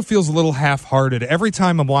 It also feels a little half-hearted. Every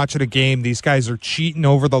time I'm watching a game, these guys are cheating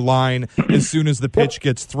over the line as soon as the pitch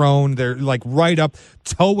gets thrown. They're like right up,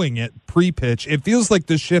 towing it pre-pitch. It feels like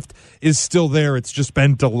the shift is still there. It's just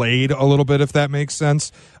been delayed a little bit, if that makes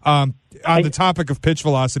sense. On the topic of pitch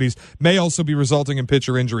velocities, may also be resulting in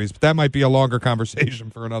pitcher injuries, but that might be a longer conversation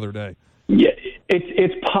for another day. Yeah,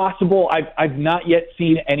 it's possible. I've not yet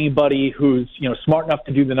seen anybody who's smart enough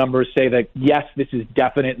to do the numbers say that, yes, this is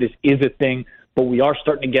definite, this is a thing. But we are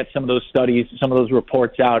starting to get some of those studies, some of those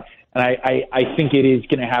reports out, and I think it is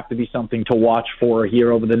going to have to be something to watch for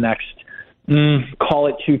here over the next, call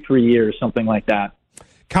it 2-3 years, something like that.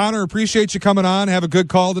 Connor, appreciate you coming on. Have a good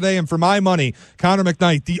call today. And for my money, Connor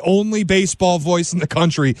McKnight, the only baseball voice in the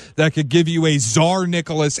country that could give you a Tsar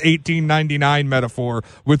Nicholas 1899 metaphor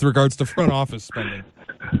with regards to front office spending.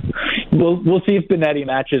 We'll see if Benetti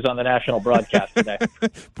matches on the national broadcast today.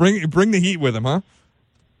 Bring the heat with him, huh?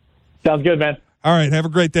 Sounds good, man. All right, have a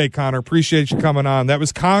great day, Connor. Appreciate you coming on. That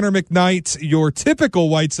was Connor McKnight, your typical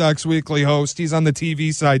White Sox Weekly host. He's on the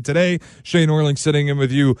TV side today. Shea Norling sitting in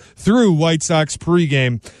with you through White Sox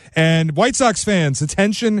pregame. And White Sox fans,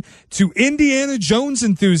 attention to Indiana Jones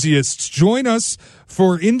enthusiasts. Join us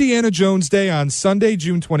for Indiana Jones Day on Sunday,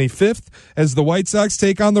 June 25th, as the White Sox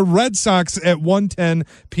take on the Red Sox at 1:10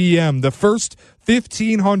 p.m. The first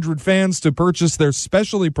 1,500 fans to purchase their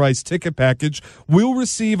specially priced ticket package will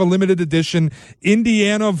receive a limited edition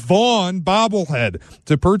Indiana Vaughn bobblehead.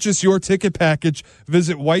 To purchase your ticket package,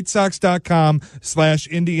 visit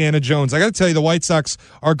whitesox.com/Indiana Jones. I got to tell you, the White Sox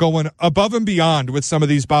are going above and beyond with some of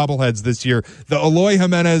these bobbleheads this year. The Eloy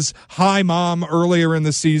Jimenez Hi Mom earlier in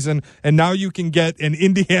the season, and now you can get an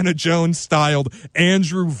Indiana Jones styled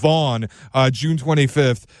Andrew Vaughn June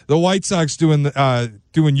 25th. The White Sox doing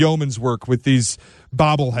yeoman's work with these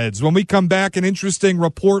bobbleheads. When we come back, an interesting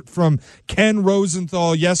report from Ken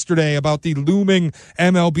Rosenthal yesterday about the looming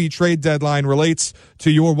MLB trade deadline relates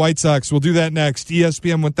to your White Sox. We'll do that next.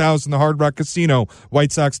 ESPN 1000, the Hard Rock Casino,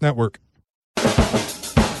 White Sox Network.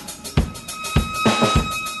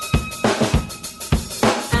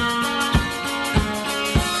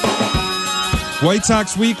 White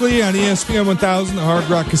Sox Weekly on ESPN 1000, the Hard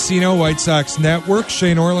Rock Casino, White Sox Network.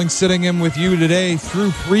 Shea Norling sitting in with you today through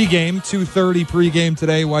pregame, 2:30 pregame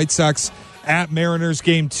today. White Sox at Mariners,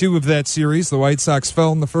 game 2 of that series. The White Sox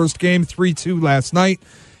fell in the first game, 3-2 last night.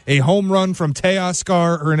 A home run from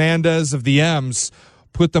Teoscar Hernandez of the M's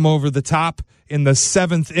put them over the top in the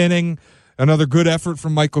 7th inning. Another good effort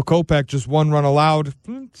from Michael Kopech, just 1 run allowed.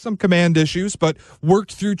 Some command issues, but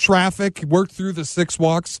worked through traffic, worked through the 6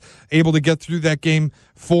 walks, able to get through that game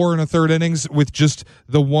 4 1/3 innings with just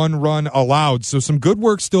the 1 run allowed. So some good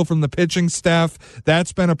work still from the pitching staff.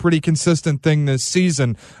 That's been a pretty consistent thing this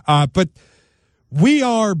season. But we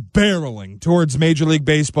are barreling towards Major League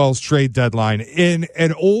Baseball's trade deadline. In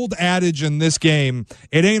an old adage in this game,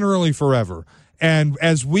 it ain't early forever. And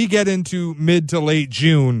as we get into mid to late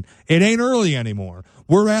June, it ain't early anymore.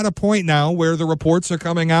 We're at a point now where the reports are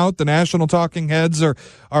coming out. The national talking heads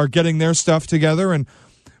are getting their stuff together and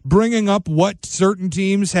bringing up what certain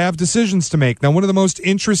teams have decisions to make. Now, one of the most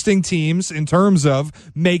interesting teams in terms of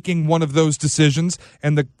making one of those decisions,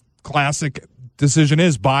 and the classic decision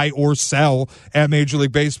is buy or sell at Major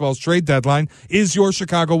League Baseball's trade deadline, is your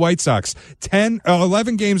Chicago White Sox.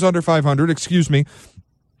 11 games under 500,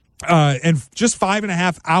 and just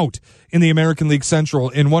 5.5 out in the American League Central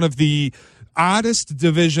in one of the oddest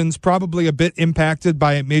divisions, probably a bit impacted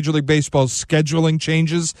by Major League Baseball's scheduling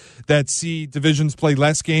changes that see divisions play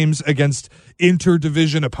less games against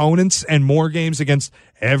interdivision opponents and more games against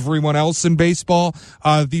everyone else in baseball.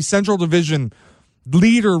 The Central Division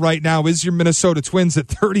leader right now is your Minnesota Twins at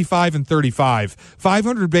 35-35.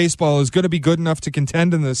 500 baseball is going to be good enough to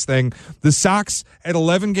contend in this thing. The Sox at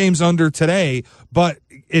 11 games under today, but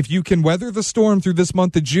if you can weather the storm through this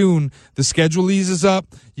month of June, the schedule eases up.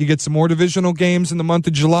 You get some more divisional games in the month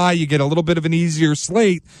of July. You get a little bit of an easier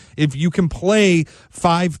slate. If you can play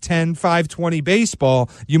 5-10, 5-20 baseball,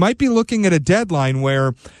 you might be looking at a deadline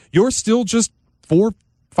where you're still just 4,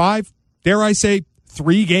 5, dare I say,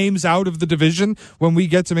 3 games out of the division when we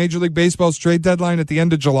get to Major League Baseball's trade deadline at the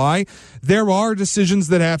end of July. There are decisions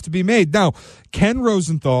that have to be made. Now, Ken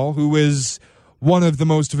Rosenthal, who is one of the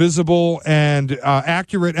most visible and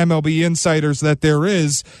accurate MLB insiders that there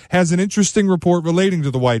is, has an interesting report relating to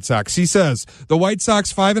the White Sox. He says the White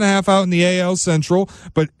Sox 5.5 out in the AL Central,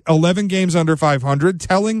 but 11 games under 500,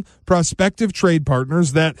 telling prospective trade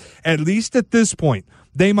partners that at least at this point,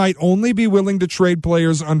 they might only be willing to trade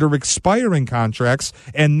players under expiring contracts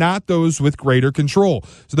and not those with greater control.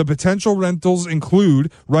 So the potential rentals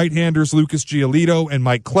include right-handers Lucas Giolito and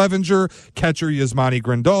Mike Clevenger, catcher Yasmani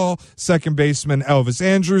Grandal, second baseman Elvis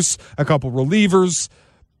Andrus, a couple relievers.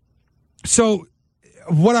 So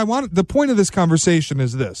the point of this conversation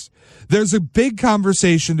is this. There's a big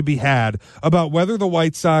conversation to be had about whether the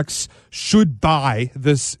White Sox should buy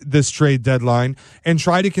this trade deadline and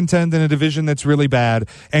try to contend in a division that's really bad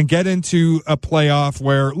and get into a playoff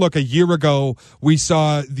where, look, a year ago we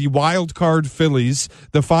saw the wild card Phillies,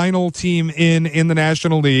 the final team in the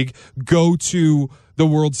National League, go to the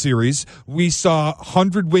World Series. We saw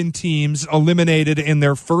 100-win teams eliminated in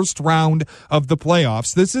their first round of the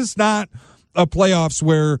playoffs. This is not a playoffs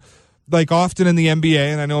where, like often in the NBA,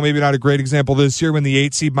 and I know maybe not a great example this year when the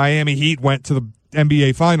 8-seed Miami Heat went to the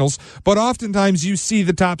NBA Finals, but oftentimes you see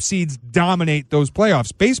the top seeds dominate those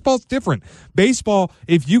playoffs. Baseball's different. Baseball,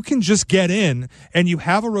 if you can just get in and you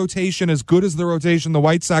have a rotation as good as the rotation the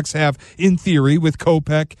White Sox have in theory with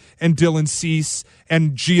Kopech and Dylan Cease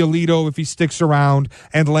and Giolito if he sticks around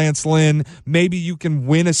and Lance Lynn, maybe you can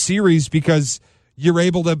win a series because you're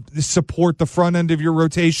able to support the front end of your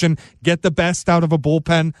rotation, get the best out of a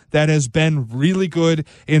bullpen that has been really good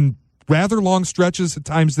in rather long stretches at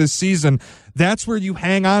times this season. That's where you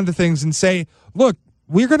hang on to things and say, look,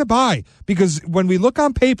 we're going to buy. Because when we look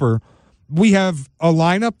on paper, we have a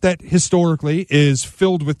lineup that historically is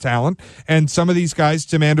filled with talent. And some of these guys,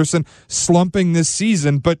 Tim Anderson, slumping this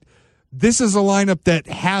season. But this is a lineup that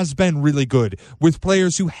has been really good with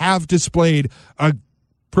players who have displayed a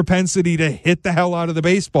propensity to hit the hell out of the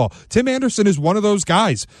baseball. Tim Anderson is one of those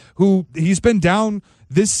guys who he's been down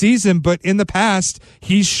this season, but in the past,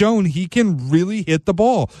 he's shown he can really hit the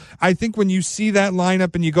ball. I think when you see that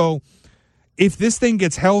lineup and you go, if this thing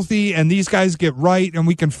gets healthy and these guys get right and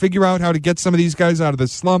we can figure out how to get some of these guys out of the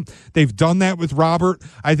slump, they've done that with Robert.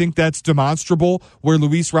 I think that's demonstrable, where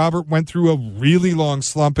Luis Robert went through a really long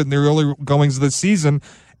slump in the early goings of the season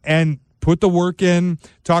and put the work in,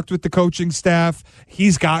 talked with the coaching staff.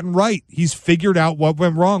 He's gotten right. He's figured out what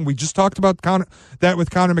went wrong. We just talked about that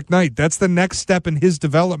with Connor McKnight. That's the next step in his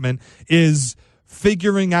development, is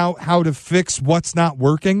figuring out how to fix what's not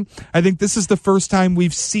working. I think this is the first time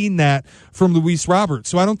we've seen that from Luis Robert.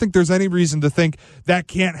 So I don't think there's any reason to think that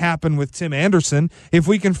can't happen with Tim Anderson. If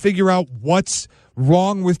we can figure out what's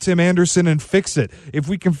wrong with Tim Anderson and fix it, if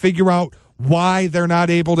we can figure out why they're not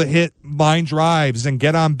able to hit line drives and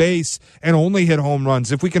get on base and only hit home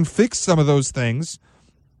runs, if we can fix some of those things,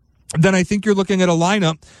 then I think you're looking at a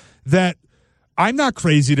lineup that I'm not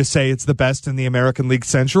crazy to say it's the best in the American League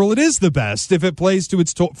Central. It is the best if it plays to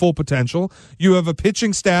its full potential. You have a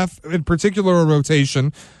pitching staff, in particular a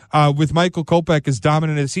rotation, with Michael Kopech as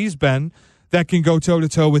dominant as he's been, that can go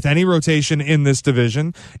toe-to-toe with any rotation in this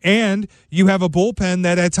division. And you have a bullpen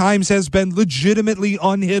that at times has been legitimately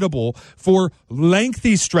unhittable for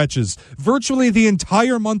lengthy stretches. Virtually the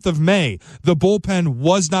entire month of May, the bullpen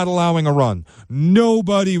was not allowing a run.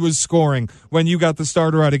 Nobody was scoring when you got the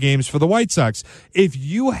starter out of games for the White Sox. If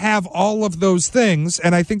you have all of those things,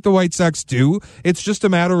 and I think the White Sox do, it's just a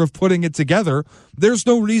matter of putting it together. There's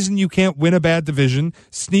no reason you can't win a bad division,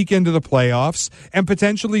 sneak into the playoffs, and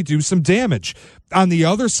potentially do some damage. On the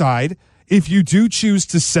other side, if you do choose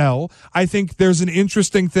to sell, I think there's an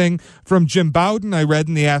interesting thing from Jim Bowden I read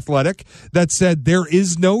in The Athletic that said there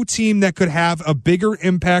is no team that could have a bigger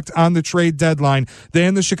impact on the trade deadline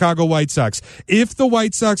than the Chicago White Sox. If the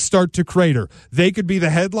White Sox start to crater, they could be the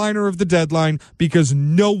headliner of the deadline because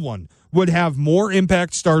no one would have more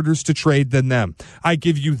impact starters to trade than them. I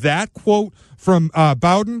give you that quote from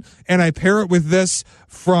Bowden, and I pair it with this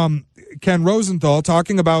from Ken Rosenthal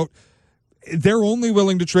talking about they're only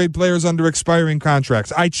willing to trade players under expiring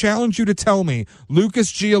contracts. I challenge you to tell me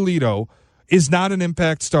Lucas Giolito is not an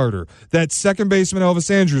impact starter, that second baseman Elvis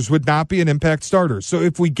Andrus would not be an impact starter. So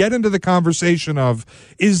if we get into the conversation of,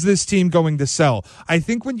 is this team going to sell? I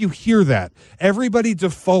think when you hear that, everybody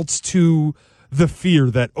defaults to the fear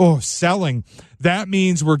that, selling, that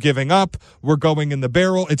means we're giving up, we're going in the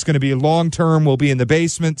barrel, it's going to be long-term, we'll be in the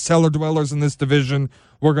basement, cellar dwellers in this division.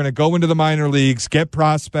 We're going to go into the minor leagues, get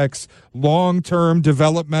prospects, long-term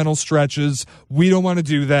developmental stretches. We don't want to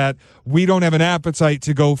do that. We don't have an appetite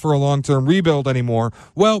to go for a long-term rebuild anymore.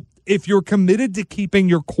 Well, if you're committed to keeping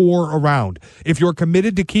your core around, if you're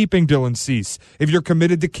committed to keeping Dylan Cease, if you're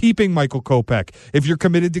committed to keeping Michael Kopech, if you're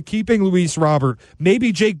committed to keeping Luis Robert,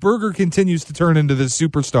 maybe Jake Berger continues to turn into this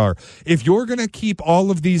superstar. If you're going to keep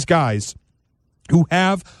all of these guys who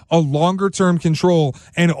have a longer-term control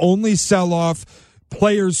and only sell off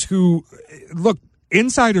players who, look,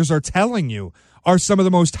 insiders are telling you are some of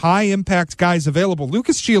the most high-impact guys available.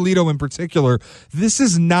 Lucas Giolito in particular, this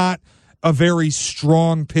is not a very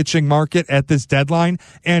strong pitching market at this deadline,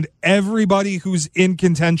 and everybody who's in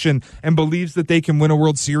contention and believes that they can win a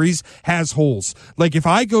World Series has holes. Like, if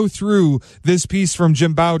I go through this piece from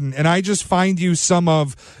Jim Bowden and I just find you some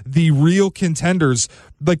of the real contenders,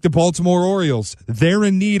 like the Baltimore Orioles, they're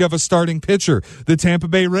in need of a starting pitcher. The Tampa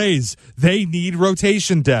Bay Rays, they need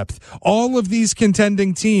rotation depth. All of these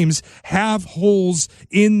contending teams have holes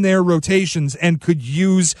in their rotations and could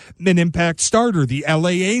use an impact starter. The LA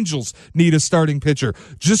Angels need a starting pitcher.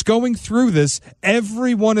 Just going through this,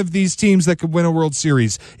 every one of these teams that could win a World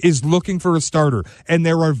Series is looking for a starter, and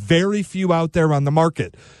there are very few out there on the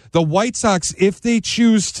market. The White Sox, if they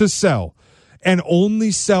choose to sell, and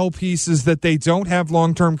only sell pieces that they don't have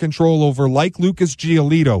long-term control over, like Lucas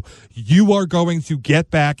Giolito, you are going to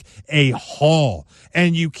get back a haul.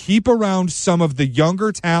 And you keep around some of the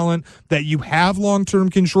younger talent that you have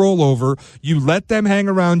long-term control over. You let them hang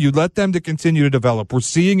around. You let them to continue to develop. We're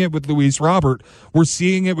seeing it with Luis Robert. We're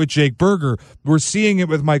seeing it with Jake Berger. We're seeing it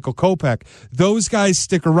with Michael Kopech. Those guys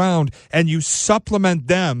stick around, and you supplement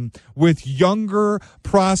them with younger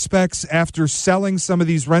prospects after selling some of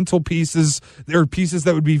these rental pieces. There are pieces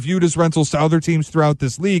that would be viewed as rentals to other teams throughout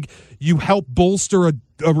this league. You help bolster a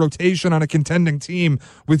rotation on a contending team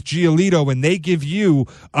with Giolito, and they give you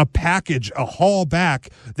a package, a haul back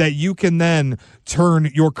that you can then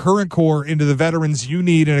turn your current core into the veterans you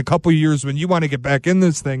need in a couple of years when you want to get back in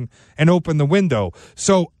this thing and open the window.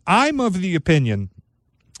 So I'm of the opinion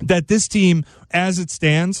that this team, as it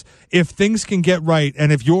stands, if things can get right,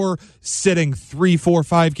 and if you're sitting 3, 4,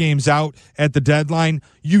 5 games out at the deadline,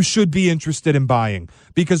 you should be interested in buying,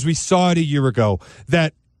 because we saw it a year ago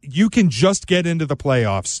that you can just get into the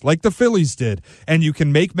playoffs like the Phillies did, and you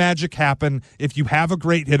can make magic happen if you have a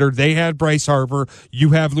great hitter. They had Bryce Harper.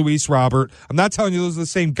 You have Luis Robert. I'm not telling you those are the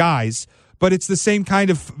same guys, but it's the same kind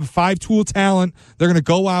of five-tool talent. They're going to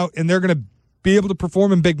go out, and they're going to be able to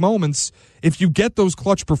perform in big moments. If you get those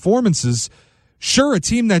clutch performances, sure, a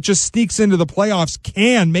team that just sneaks into the playoffs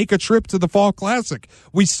can make a trip to the Fall Classic.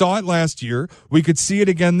 We saw it last year. We could see it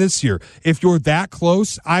again this year. If you're that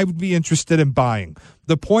close, I would be interested in buying.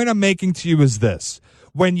 The point I'm making to you is this.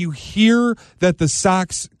 When you hear that the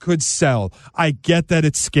Sox could sell, I get that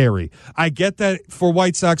it's scary. I get that for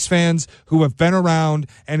White Sox fans who have been around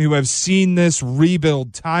and who have seen this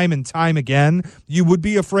rebuild time and time again, you would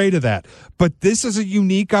be afraid of that. But this is a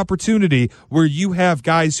unique opportunity where you have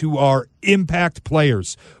guys who are impact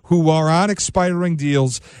players, who are on expiring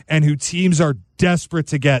deals, and who teams are desperate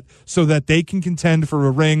to get so that they can contend for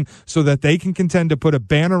a ring, so that they can contend to put a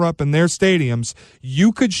banner up in their stadiums.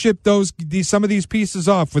 You could ship some of these pieces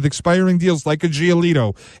off with expiring deals like a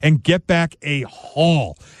Giolito and get back a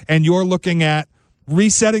haul. And you're looking at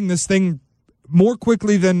resetting this thing more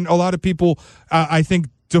quickly than a lot of people, I think,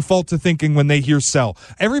 default to thinking when they hear sell.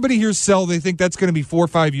 Everybody hears sell, they think that's going to be 4 or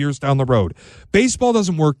 5 years down the road. Baseball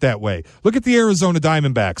doesn't work that way. Look at the Arizona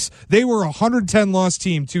Diamondbacks. They were a 110-loss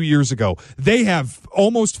team 2 years ago. They have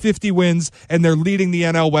almost 50 wins, and they're leading the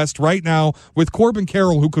NL West right now with Corbin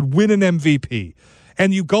Carroll, who could win an MVP.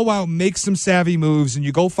 And you go out and make some savvy moves, and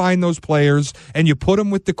you go find those players, and you put them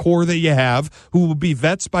with the core that you have, who will be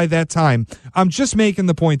vets by that time. I'm just making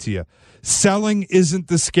the point to you. Selling isn't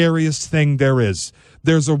the scariest thing there is.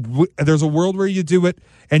 There's a world where you do it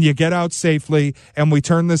and you get out safely, and we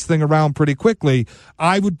turn this thing around pretty quickly.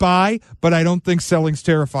 I would buy, but I don't think selling's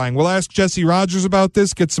terrifying. We'll ask Jesse Rogers about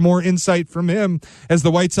this, get some more insight from him as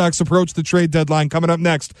the White Sox approach the trade deadline. Coming up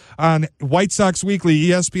next on White Sox Weekly,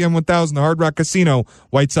 ESPN 1000, the Hard Rock Casino,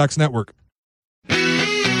 White Sox Network.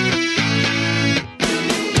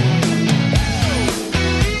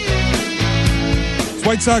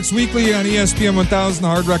 White Sox Weekly on ESPN 1000, the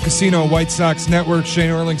Hard Rock Casino, White Sox Network. Shea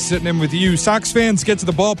Norling sitting in with you. Sox fans get to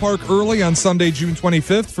the ballpark early on Sunday, June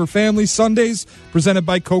 25th for Family Sundays, presented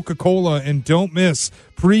by Coca-Cola. And don't miss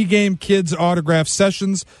pregame kids autograph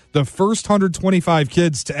sessions. The first 125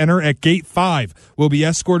 kids to enter at Gate 5 will be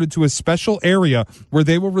escorted to a special area where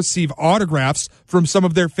they will receive autographs from some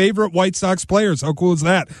of their favorite White Sox players. How cool is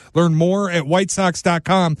that? Learn more at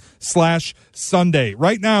whitesox.com/Sunday.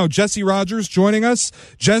 Right now, Jesse Rogers joining us.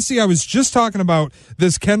 Jesse, I was just talking about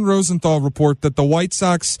this Ken Rosenthal report that the White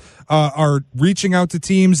Sox are reaching out to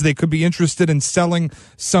teams. They could be interested in selling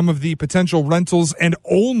some of the potential rentals, and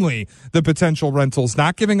only the potential rentals,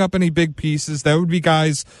 not giving up any big pieces. That would be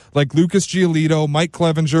guys like Lucas Giolito, Mike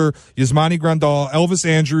Clevenger, Yasmani Grandal, Elvis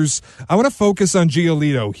Andrews. I want to focus on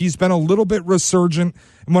Giolito. He's been a little bit resurgent.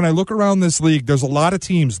 And when I look around this league, there's a lot of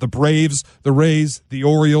teams, the Braves, the Rays, the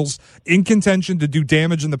Orioles, in contention to do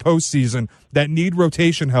damage in the postseason that need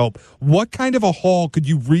rotation help. What kind of a haul could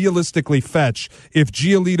you realistically fetch if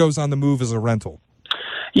Giolito's on the move as a rental?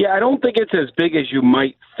 Yeah, I don't think it's as big as you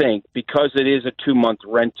might think because it is a 2-month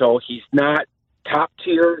rental. He's not top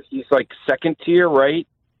tier. He's like second tier, right?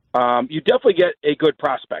 You definitely get a good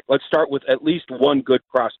prospect. Let's start with at least one good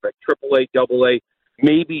prospect, AAA, AA,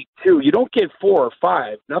 maybe 2. You don't get 4 or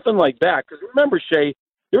 5, nothing like that. Because remember, Shea,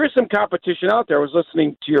 there is some competition out there. I was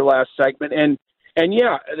listening to your last segment, and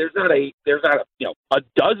yeah, there's not a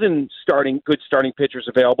dozen good starting pitchers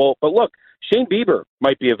available. But look, Shane Bieber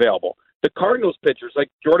might be available. The Cardinals pitchers like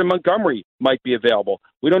Jordan Montgomery might be available.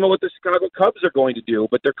 We don't know what the Chicago Cubs are going to do,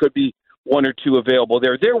 but there could be 1 or 2 available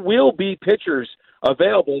there. There will be pitchers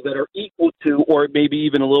available that are equal to or maybe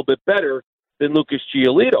even a little bit better than Lucas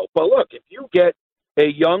Giolito. But look, if you get a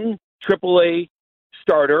young AAA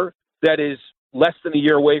starter that is less than a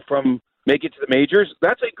year away from making it to the majors,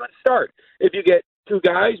 that's a good start. If you get 2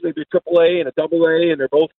 guys, maybe a AAA and a AA, and they're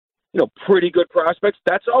both, pretty good prospects,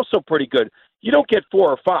 that's also pretty good. You don't get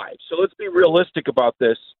 4 or 5. So let's be realistic about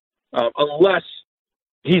this, unless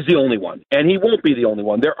he's the only one. And he won't be the only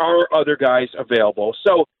one. There are other guys available.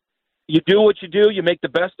 So you do what you do. You make the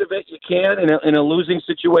best of it you can in a losing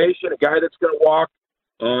situation, a guy that's going to walk.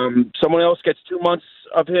 Someone else gets 2 months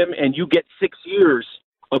of him, and you get 6 years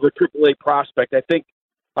of a AAA prospect. I think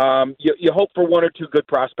you hope for 1 or 2 good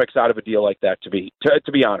prospects out of a deal like that, to be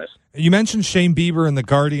honest. You mentioned Shane Bieber and the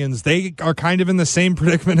Guardians. They are kind of in the same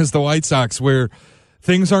predicament as the White Sox, where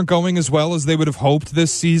things aren't going as well as they would have hoped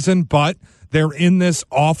this season, but They're in this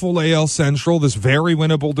awful AL Central, this very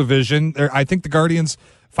winnable division. I think the Guardians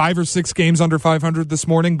 5 or 6 games under 500 this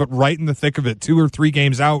morning, but right in the thick of it, 2 or 3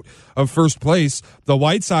 games out of first place. The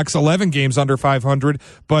White Sox 11 games under 500,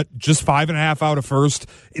 but just 5.5 out of first.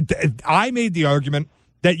 I made the argument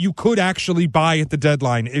that you could actually buy at the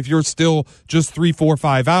deadline if you're still just 3, 4,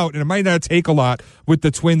 5 out, and it might not take a lot with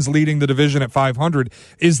the Twins leading the division at 500.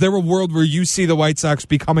 Is there a world where you see the White Sox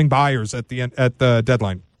becoming buyers at the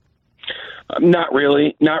deadline? Not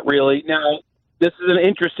really. Now, this is an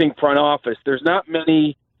interesting front office. There's not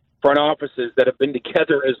many front offices that have been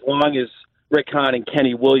together as long as Rick Hahn and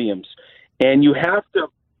Kenny Williams, and you have to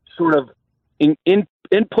sort of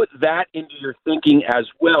input that into your thinking as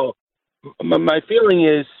well. My feeling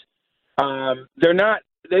is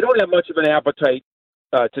they don't have much of an appetite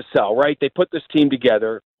to sell, right? They put this team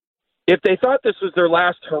together. If they thought this was their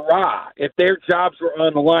last hurrah, if their jobs were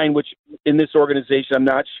on the line, which in this organization I'm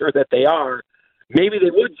not sure that they are, maybe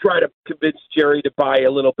they would try to convince Jerry to buy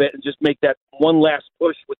a little bit and just make that one last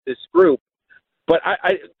push with this group. But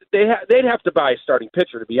they'd have to buy a starting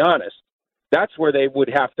pitcher, to be honest. That's where they would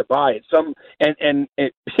have to buy it.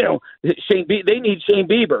 Shane. They need Shane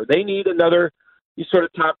Bieber. They need another sort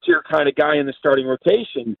of top tier kind of guy in the starting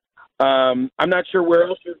rotation. I'm not sure where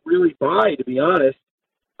else you'd really buy, to be honest.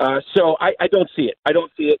 So I don't see it. I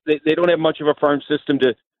don't see it. They don't have much of a farm system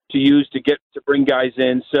to use to bring guys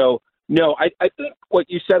in. So no, I think what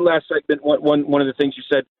you said last segment, one of the things you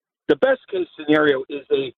said, the best case scenario is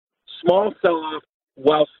a small sell-off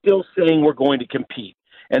while still saying we're going to compete.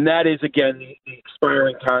 And that is, again, the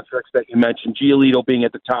expiring contracts that you mentioned, Giolito being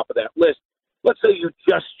at the top of that list. Let's say you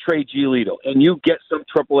just trade Giolito and you get some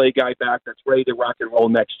AAA guy back that's ready to rock and roll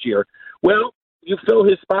next year. Well, you fill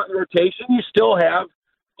his spot in rotation. You still have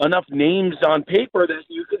enough names on paper that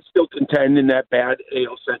you can still contend in that bad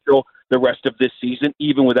AL Central the rest of this season,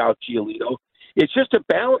 even without Giolito. It's just a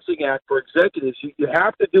balancing act for executives. You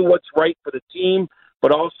have to do what's right for the team,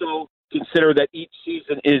 but also consider that each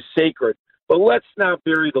season is sacred. But let's not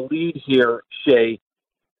bury the lead here, Shea.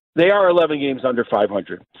 They are 11 games under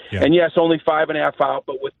 500. Yeah. And yes, only 5.5 out,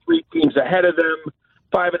 but with 3 teams ahead of them,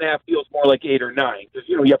 5.5 feels more like 8 or 9 because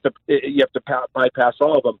you have to bypass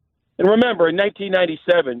all of them. And remember, in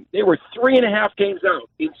 1997, they were 3.5 games out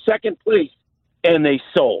in second place, and they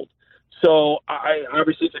sold. So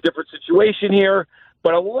obviously it's a different situation here,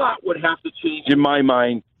 but a lot would have to change in my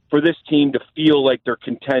mind for this team to feel like they're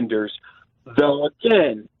contenders. Though,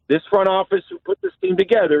 again, this front office who put this team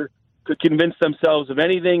together could convince themselves of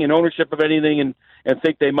anything and ownership of anything and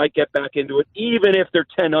think they might get back into it, even if they're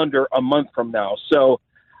 10 under a month from now. So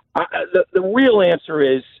the real answer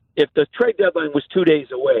is if the trade deadline was 2 days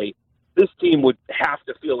away, this team would have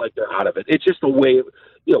to feel like they're out of it. It's just a way of,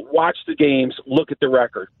 watch the games, look at the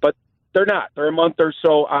record. But they're not. They're a month or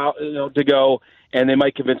so out, to go, and they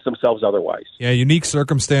might convince themselves otherwise. Yeah, unique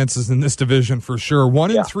circumstances in this division for sure.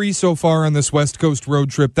 1-3 so far on this West Coast road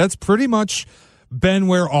trip. That's pretty much been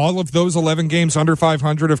where all of those 11 games under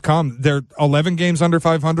 500 have come. They're 11 games under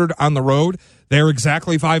 500 on the road. They're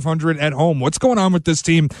exactly 500 at home. What's going on with this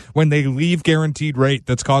team when they leave guaranteed rate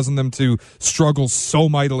that's causing them to struggle so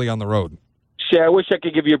mightily on the road? Shea, I wish I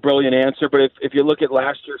could give you a brilliant answer, but if you look at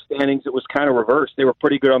last year's standings, it was kind of reversed. They were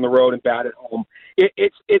pretty good on the road and bad at home.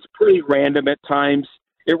 It's pretty random at times.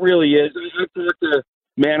 It really is. I've talked to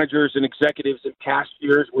managers and executives in past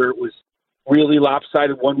years where it was really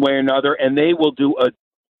lopsided one way or another, and they will do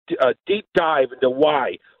a deep dive into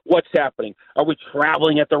why. What's happening? Are we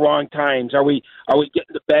traveling at the wrong times? Are we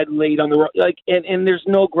getting to bed late on the road? And there's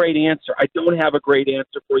no great answer. I don't have a great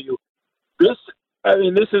answer for you.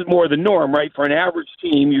 This is more the norm, right? For an average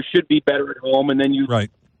team, you should be better at home, and then you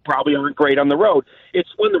probably aren't great on the road. It's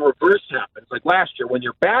when the reverse happens, like last year, when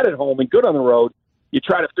you're bad at home and good on the road, you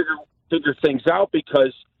try to figure things out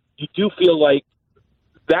because you do feel like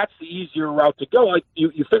that's the easier route to go. Like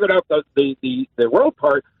you figured out the road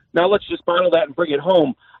part. Now let's just bottle that and bring it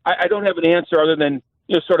home. I don't have an answer other than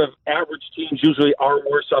sort of average teams usually are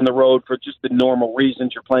worse on the road for just the normal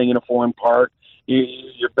reasons. You're playing in a foreign park.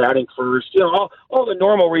 You're batting first. All the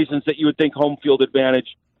normal reasons that you would think home field advantage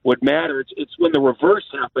would matter. It's when the reverse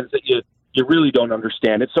happens that you really don't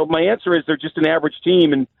understand it. So my answer is they're just an average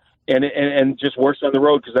team and just worse on the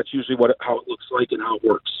road because that's usually how it looks like and how it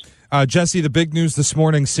works. Jesse, the big news this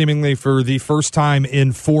morning, seemingly for the first time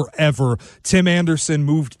in forever, Tim Anderson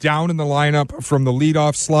moved down in the lineup from the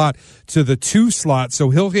leadoff slot to the 2 slot,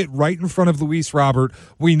 so he'll hit right in front of Luis Robert.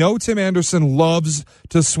 We know Tim Anderson loves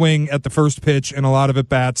to swing at the first pitch in a lot of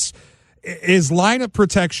at-bats. Is lineup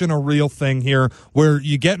protection a real thing here where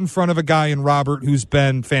you get in front of a guy in Robert who's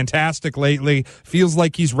been fantastic lately, feels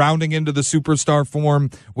like he's rounding into the superstar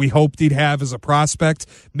form we hoped he'd have as a prospect?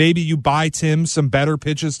 Maybe you buy Tim some better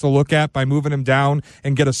pitches to look at by moving him down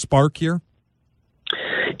and get a spark here?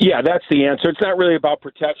 Yeah, that's the answer. It's not really about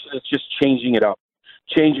protection. It's just changing it up.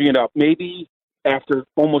 Maybe after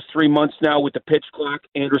almost 3 months now with the pitch clock,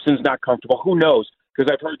 Anderson's not comfortable. Who knows?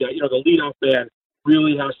 Because I've heard that, the leadoff man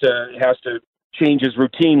really has to change his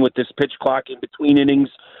routine with this pitch clock in between innings.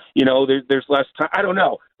 There's less time. I don't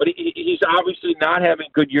know. But he's obviously not having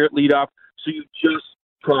a good year at leadoff, so you just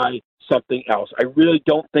try something else. I really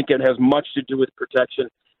don't think it has much to do with protection.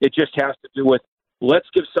 It just has to do with let's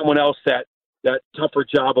give someone else that tougher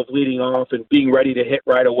job of leading off and being ready to hit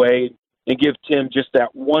right away and give Tim just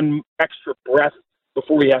that one extra breath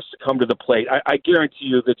before he has to come to the plate. I guarantee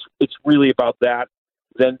you that it's really about that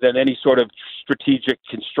than any sort of strategic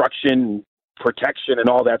construction, protection, and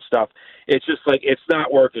all that stuff. It's just like, it's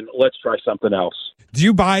not working. Let's try something else. Do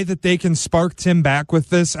you buy that they can spark Tim back with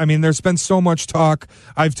this? I mean, there's been so much talk.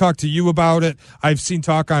 I've talked to you about it. I've seen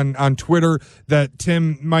talk on Twitter that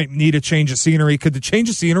Tim might need a change of scenery. Could the change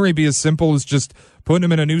of scenery be as simple as just putting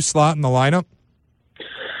him in a new slot in the lineup?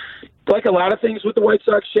 Like a lot of things with the White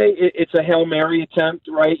Sox, Shea, it's a Hail Mary attempt,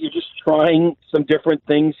 right? You're just trying some different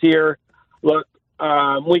things here. Look,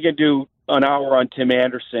 we can do an hour on Tim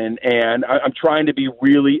Anderson, and I'm trying to be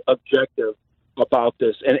really objective about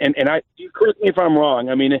this. And you correct me if I'm wrong.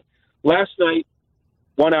 I mean, last night,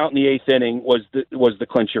 1 out in the 8th inning was the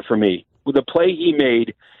clincher for me. The play he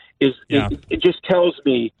made it just tells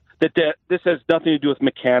me that this has nothing to do with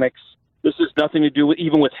mechanics. This has nothing to do with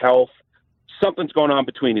even with health. Something's going on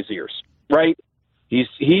between his ears, right? He's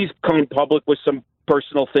come public with some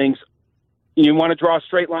personal things. You want to draw a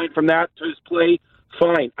straight line from that to his play?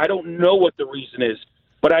 Fine. I don't know what the reason is,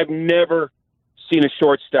 but I've never seen a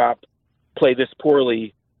shortstop play this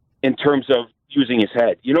poorly in terms of using his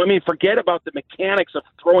head. You know what I mean? Forget about the mechanics of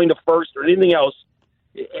throwing to first or anything else.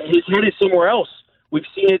 His head is somewhere else. We've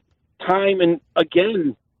seen it time and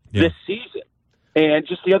again this season. And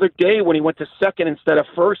just the other day when he went to second instead of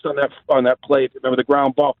first on that play, if you remember the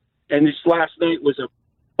ground ball, and this last night was an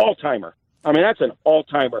all-timer. I mean, that's an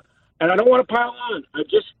all-timer. And I don't want to pile on. I'm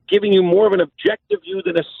just giving you more of an objective view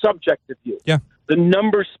than a subjective view. Yeah. The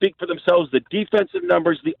numbers speak for themselves. The defensive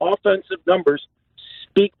numbers, the offensive numbers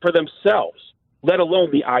speak for themselves, let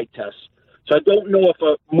alone the eye test. So I don't know if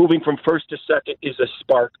moving from first to second is a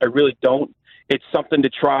spark. I really don't. It's something to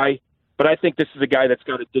try. But I think this is a guy that's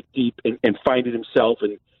got to dig deep and find it himself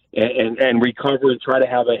and recover and try to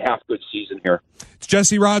have a half-good season here. It's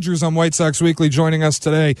Jesse Rogers on White Sox Weekly joining us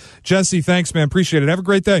today. Jesse, thanks, man. Appreciate it. Have a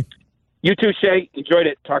great day. You too, Shea. Enjoyed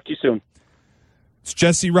it. Talk to you soon. It's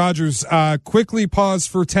Jesse Rogers. Quickly pause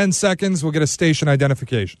for 10 seconds. We'll get a station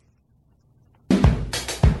identification.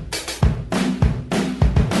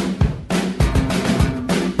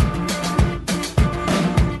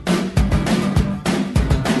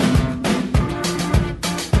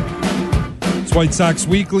 It's White Sox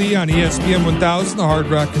Weekly on ESPN 1000, the Hard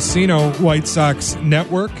Rock Casino White Sox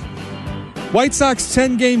Network. White Sox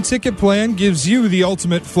 10-game ticket plan gives you the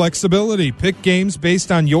ultimate flexibility. Pick games based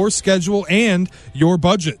on your schedule and your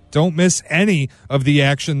budget. Don't miss any of the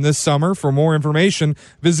action this summer. For more information,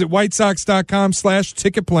 visit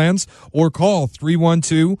whitesox.com/ticket plans or call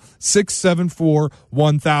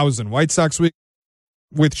 312-674-1000. White Sox Week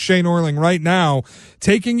with Shea Norling right now,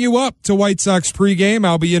 taking you up to White Sox pregame.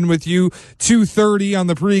 I'll be in with you 2:30 on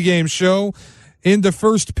the pregame show. Into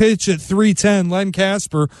first pitch at 3:10, Len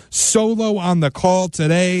Casper solo on the call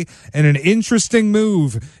today, and an interesting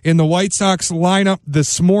move in the White Sox lineup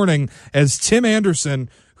this morning as Tim Anderson,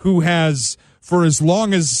 who has, for as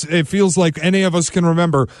long as it feels like any of us can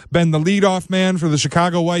remember, been the leadoff man for the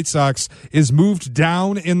Chicago White Sox, is moved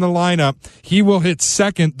down in the lineup. He will hit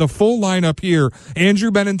second. The full lineup here: Andrew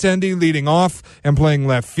Benintendi leading off and playing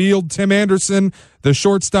left field. Tim Anderson, the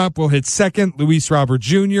shortstop, will hit second. Luis Robert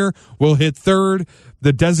Jr. will hit third.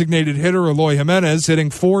 The designated hitter, Eloy Jimenez,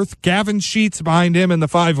 hitting fourth. Gavin Sheets behind him in the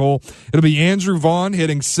 5-hole. It'll be Andrew Vaughn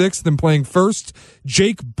hitting sixth and playing first.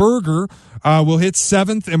 Jake Berger will hit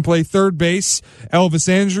seventh and play third base. Elvis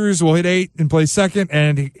Andrews will hit eighth and play second.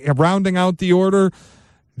 And rounding out the order,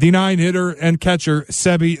 the 9-hitter and catcher,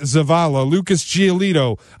 Sebi Zavala. Lucas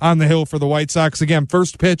Giolito on the hill for the White Sox. Again,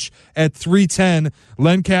 first pitch at 3:10.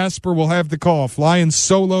 Len Casper will have the call, flying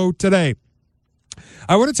solo today.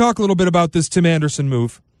 I want to talk a little bit about this Tim Anderson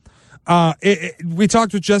move. We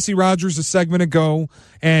talked with Jesse Rogers a segment ago,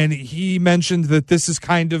 and he mentioned that this is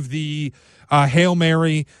kind of the Hail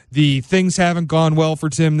Mary. The things haven't gone well for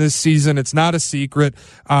Tim this season. It's not a secret,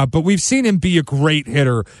 but we've seen him be a great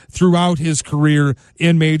hitter throughout his career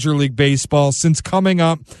in Major League Baseball. Since coming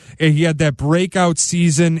up, he had that breakout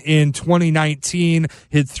season in 2019,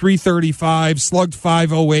 hit .335, slugged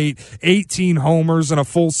 .508, 18 homers in a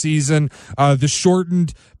full season. The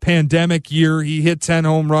shortened pandemic year, he hit 10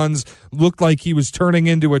 home runs, looked like he was turning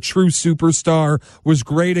into a true superstar, was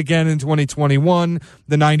great again in 2021,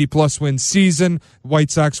 the 90-plus win season. White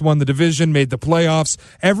Sox won the division, made the playoffs.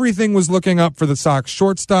 Everything was looking up for the Sox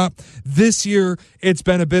shortstop. This year, it's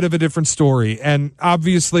been a bit of a different story, and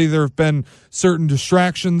obviously there have been certain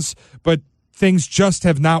distractions, but things just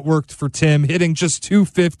have not worked for Tim, hitting just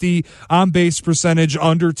 .250, on-base percentage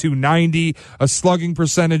under .290, a slugging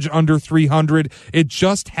percentage under .300. It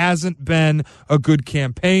just hasn't been a good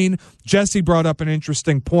campaign. Jesse brought up an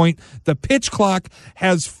interesting point. The pitch clock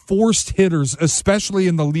has forced hitters, especially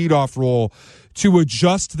in the leadoff role, to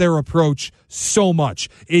adjust their approach so much.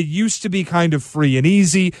 It used to be kind of free and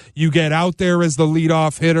easy. You get out there as the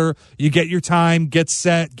leadoff hitter, you get your time, get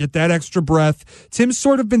set, get that extra breath. Tim's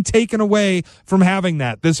sort of been taken away from having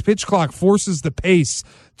that. This pitch clock forces the pace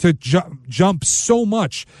to jump so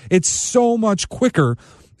much. It's so much quicker.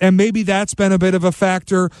 And maybe that's been a bit of a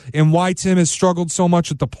factor in why Tim has struggled so much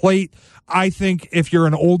at the plate. I think if you're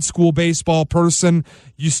an old school baseball person,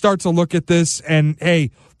 you start to look at this and,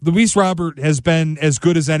 hey, Luis Robert has been as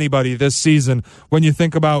good as anybody this season when you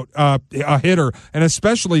think about a hitter, and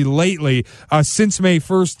especially lately, since May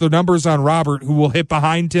 1st, the numbers on Robert, who will hit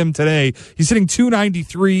behind Tim today, he's hitting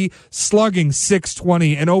 .293, slugging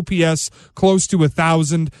 .620, and OPS close to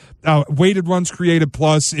 1,000. Weighted runs created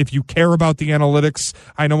plus, if you care about the analytics.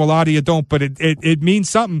 I know a lot of you don't, but it means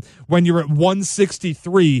something when you're at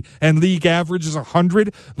 163 and league average is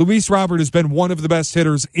 100. Luis Robert has been one of the best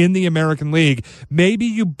hitters in the American League. Maybe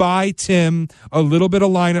you buy Tim a little bit of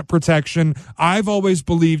lineup protection. I've always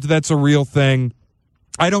believed that's a real thing.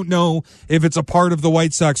 I don't know if it's a part of the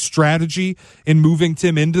White Sox strategy in moving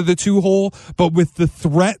Tim into the 2-hole, but with the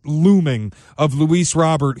threat looming of Luis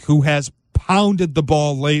Robert, who has pounded the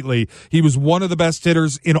ball lately. He was one of the best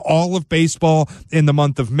hitters in all of baseball in the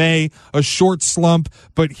month of May. A short slump,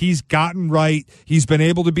 but he's gotten right. He's been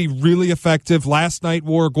able to be really effective. Last night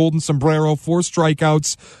wore a golden sombrero, 4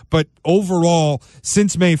 strikeouts, but overall,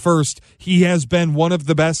 since May 1st, he has been one of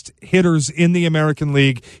the best hitters in the American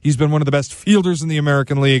League. He's been one of the best fielders in the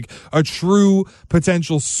American League, a true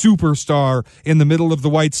potential superstar in the middle of the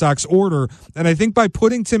White Sox order. And I think by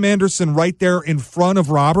putting Tim Anderson right there in front of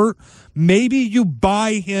Robert, maybe you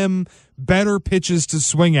buy him better pitches to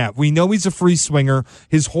swing at. We know he's a free swinger.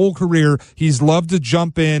 His whole career, he's loved to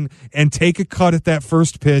jump in and take a cut at that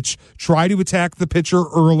first pitch, try to attack the pitcher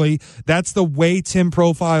early. That's the way Tim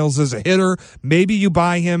profiles as a hitter. Maybe you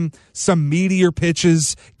buy him some meatier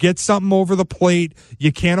pitches, get something over the plate.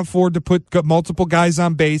 You can't afford to put multiple guys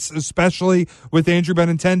on base, especially with Andrew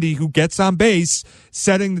Benintendi, who gets on base,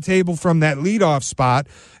 setting the table from that leadoff spot.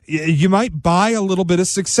 You might buy a little bit of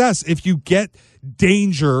success if you get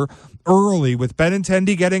danger early with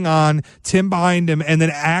Benintendi getting on, Tim behind him, and then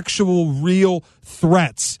actual real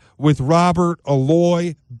threats with Robert,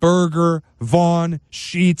 Aloy, Berger, Vaughn,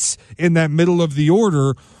 Sheets in that middle of the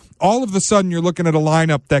order. All of a sudden, you're looking at a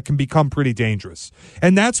lineup that can become pretty dangerous.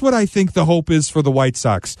 And that's what I think the hope is for the White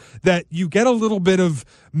Sox, that you get a little bit of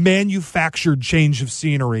manufactured change of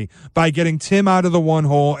scenery by getting Tim out of the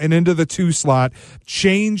 1-hole and into the 2 slot,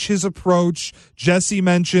 change his approach. Jesse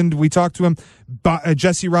mentioned, we talked to him,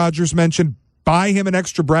 Jesse Rogers mentioned, buy him an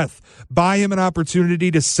extra breath, buy him an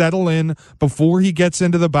opportunity to settle in before he gets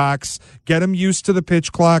into the box, get him used to the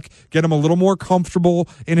pitch clock, get him a little more comfortable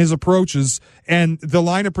in his approaches, and the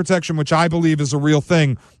line of protection, which I believe is a real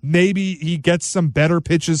thing. Maybe he gets some better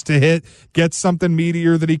pitches to hit, gets something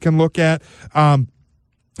meatier that he can look at.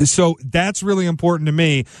 So that's really important to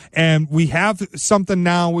me. And we have something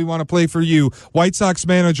now we want to play for you. White Sox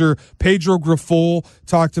manager Pedro Grifol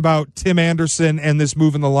talked about Tim Anderson and this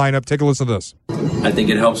move in the lineup. Take a listen to this. I think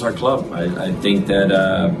it helps our club. I think that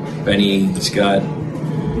Benny's got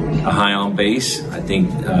a high on base. I think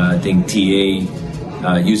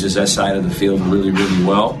TA uses that side of the field really, really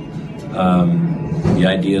well. The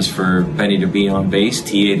idea is for Benny to be on base,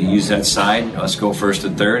 TA to use that side, us go first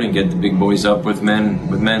to third, and get the big boys up with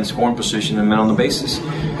men scoring position and men on the bases.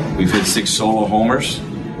 We've hit 6 solo homers,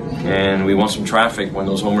 and we want some traffic when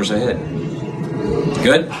those homers are hit.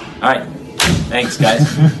 Good? All right. Thanks,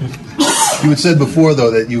 guys. You had said before,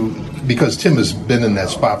 though, that because Tim has been in that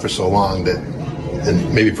spot for so long, that,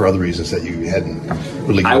 and maybe for other reasons, that you hadn't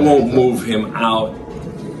really... I won't move him out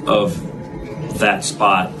of that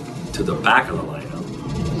spot to the back of the lineup.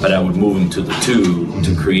 but I would move him to the 2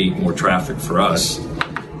 to create more traffic for us.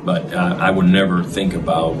 But I would never think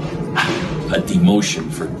about a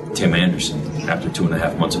demotion for Tim Anderson after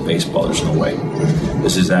 2.5 months of baseball. There's no way.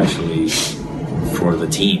 This is actually for the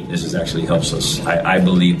team. This is actually helps us. I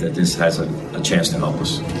believe that this has a chance to help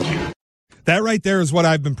us. That right there is what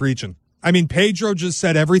I've been preaching. I mean, Pedro just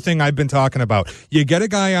said everything I've been talking about. You get a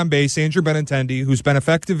guy on base, Andrew Benintendi, who's been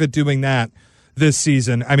effective at doing that this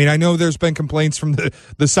season. I mean, I know there's been complaints from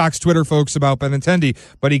the Sox Twitter folks about Benintendi,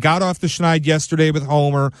 but he got off the schneid yesterday with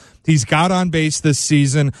homer. He's got on base this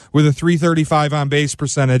season with a .335 on base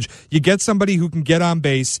percentage. You get somebody who can get on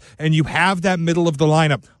base, and you have that middle of the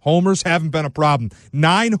lineup. Homers haven't been a problem.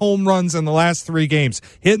 9 home runs in the last 3 games.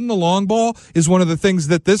 Hitting the long ball is one of the things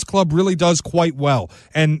that this club really does quite well.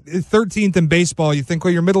 And 13th in baseball, you think,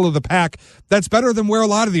 well, you're middle of the pack. That's better than where a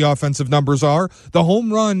lot of the offensive numbers are. The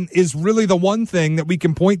home run is really the one thing that we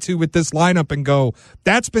can point to with this lineup and go,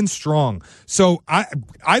 that's been strong. So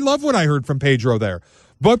I love what I heard from Pedro there.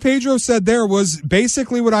 What Pedro said there was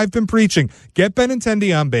basically what I've been preaching. Get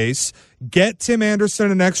Benintendi on base, get Tim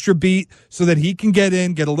Anderson an extra beat so that he can get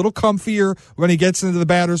in, get a little comfier when he gets into the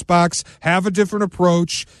batter's box, have a different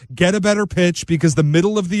approach, get a better pitch because the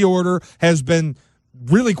middle of the order has been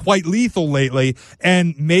really quite lethal lately,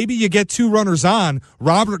 and maybe you get 2 runners on,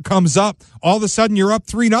 Robert comes up, all of a sudden you're up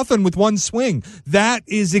 3-0 with 1 swing. That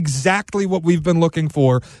is exactly what we've been looking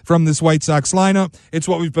for from this White Sox lineup. It's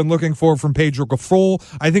what we've been looking for from Pedro Gaffrol.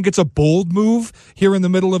 I think it's a bold move here in the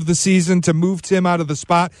middle of the season to move Tim out of the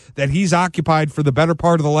spot that he's occupied for the better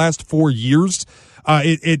part of the last 4 years.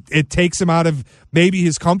 It takes him out of maybe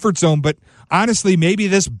his comfort zone, but honestly, maybe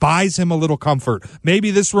this buys him a little comfort.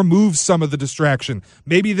 Maybe this removes some of the distraction.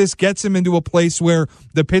 Maybe this gets him into a place where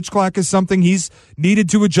the pitch clock is something he's needed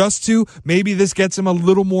to adjust to. Maybe this gets him a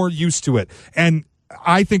little more used to it. And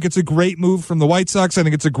I think it's a great move from the White Sox. I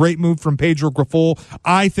think it's a great move from Pedro Gaffrol.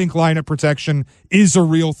 I think lineup protection is a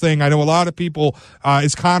real thing. I know a lot of people,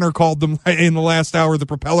 as Connor called them in the last hour, the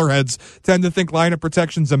propeller heads, tend to think lineup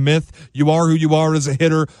protection's a myth. You are who you are as a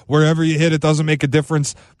hitter. Wherever you hit, it doesn't make a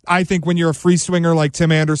difference. I think when you're a free swinger like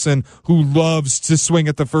Tim Anderson, who loves to swing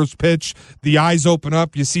at the first pitch, the eyes open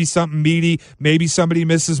up, you see something meaty, maybe somebody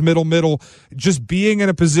misses middle, just being in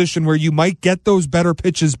a position where you might get those better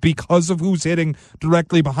pitches because of who's hitting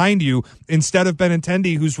directly behind you, instead of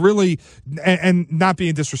Benintendi, who's really, and not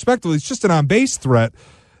being disrespectful, he's just an on-base threat.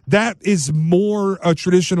 That is more a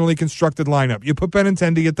traditionally constructed lineup. You put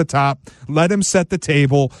Benintendi at the top, let him set the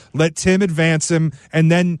table, let Tim advance him,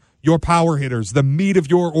 and then your power hitters, the meat of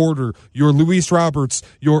your order, your Luis Roberts,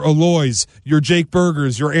 your Aloys, your Jake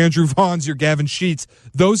Burgers, your Andrew Vaughns, your Gavin Sheets,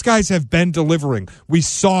 those guys have been delivering. We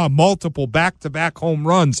saw multiple back-to-back home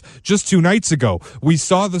runs just 2 nights ago. We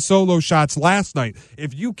saw the solo shots last night.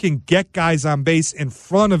 If you can get guys on base in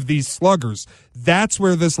front of these sluggers, that's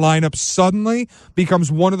where this lineup suddenly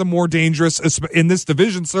becomes one of the more dangerous in this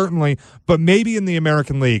division, certainly, but maybe in the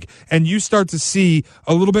American League. And you start to see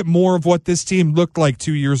a little bit more of what this team looked like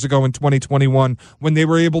 2 years ago in 2021 when they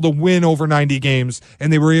were able to win over 90 games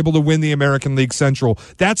and they were able to win the American League Central.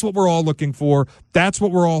 That's what we're all looking for. That's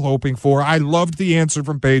what we're all hoping for. I loved the answer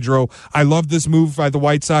from Pedro. I love this move by the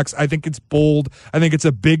White Sox. I think it's bold. I think it's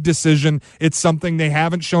a big decision. It's something they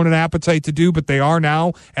haven't shown an appetite to do, but they are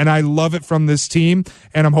now, and I love it from this team,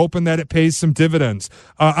 and I'm hoping that it pays some dividends.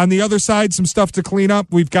 On the other side, some stuff to clean up.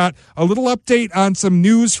 We've got a little update on some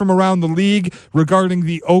news from around the league regarding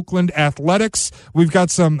the Oakland Athletics. We've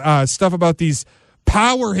got some stuff about these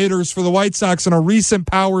power hitters for the White Sox and a recent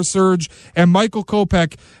power surge, and Michael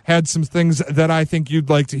Kopech had some things that I think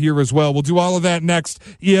you'd like to hear as well. We'll do all of that next.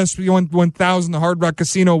 ESPN 1000, the Hard Rock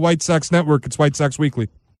Casino White Sox Network. It's White Sox Weekly.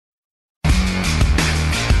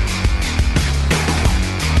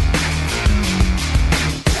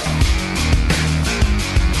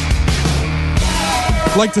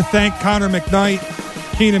 I'd like to thank Connor McKnight,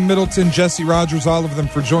 Keynan Middleton, Jesse Rogers, all of them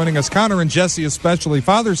for joining us. Connor and Jesse especially.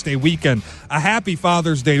 Father's Day weekend. A happy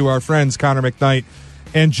Father's Day to our friends Connor McKnight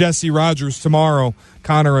and Jesse Rogers tomorrow.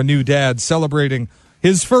 Connor, a new dad, celebrating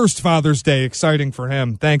his first Father's Day. Exciting for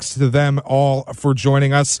him. Thanks to them all for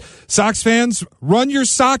joining us. Sox fans, Run Your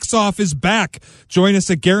Socks Off is back. Join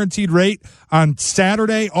us at Guaranteed Rate on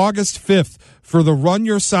Saturday, August 5th. For the Run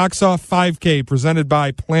Your Socks Off 5K presented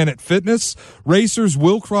by Planet Fitness. Racers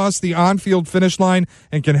will cross the on-field finish line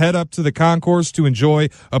and can head up to the concourse to enjoy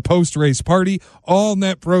a post-race party. All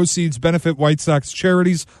net proceeds benefit White Sox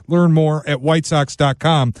charities. Learn more at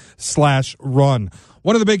whitesox.com/run.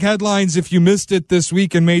 One of the big headlines, if you missed it this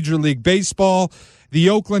week in Major League Baseball, the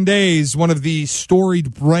Oakland A's, one of the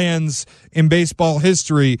storied brands in baseball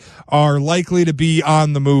history, are likely to be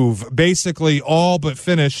on the move. Basically, all but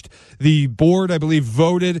finished. The board, I believe,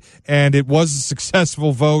 voted, and it was a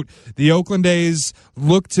successful vote. The Oakland A's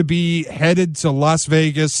look to be headed to Las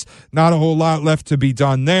Vegas. Not a whole lot left to be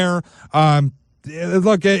done there.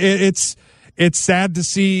 Look, it's sad to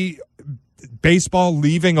see baseball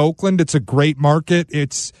leaving Oakland. It's a great market.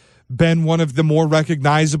 It's been one of the more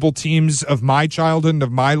recognizable teams of my childhood and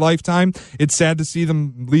of my lifetime. It's sad to see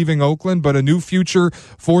them leaving Oakland, but a new future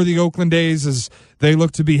for the Oakland A's as they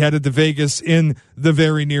look to be headed to Vegas in the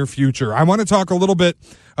very near future. I want to talk a little bit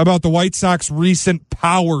about the White Sox recent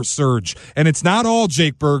power surge, and it's not all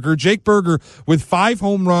Jake Burger. Jake Burger with 5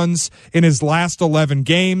 home runs in his last 11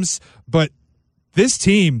 games, but this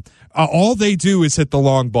team, all they do is hit the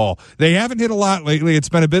long ball. They haven't hit a lot lately. It's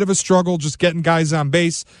been a bit of a struggle just getting guys on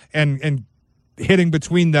base and hitting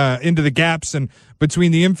into the gaps and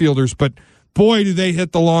between the infielders. But boy, do they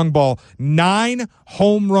hit the long ball. 9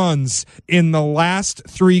 home runs in the last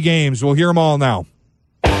 3 games. We'll hear them all now.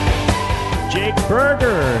 Jake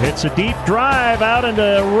Burger hits a deep drive out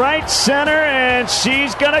into right center, and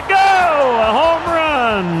she's going to go. A home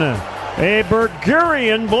run. A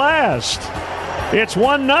Burgerian blast. It's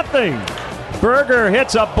 1-0. Burger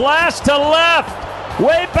hits a blast to left.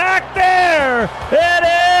 Way back there. It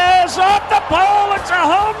is off the pole. It's a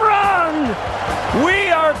home run. We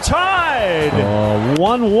are tied.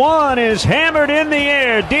 1-1 is hammered in the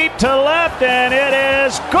air. Deep to left, and it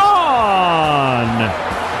is gone.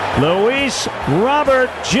 Luis Robert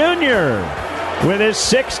Jr. with his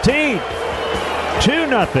 16th.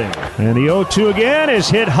 2-0. And the 0-2 again is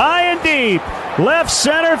hit high and deep. Left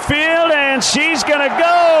center field, and she's going to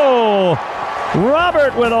go.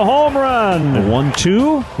 Robert with a home run.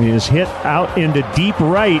 1-2 is hit out into deep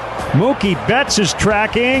right. Mookie Betts is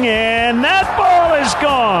tracking, and that ball is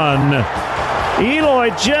gone.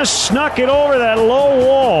 Eloy just snuck it over that low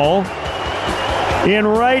wall in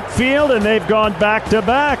right field, and they've gone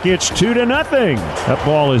back-to-back. It's 2-0. That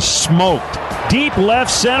ball is smoked. Deep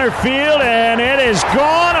left center field, and it is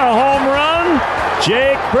gone. A home run.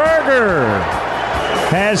 Jake Burger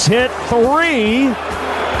has hit 3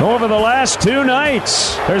 over the last 2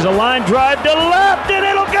 nights. There's a line drive to left, and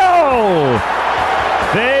it'll go.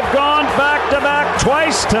 They've gone back-to-back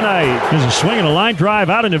twice tonight. There's a swing and a line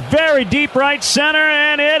drive out into very deep right center,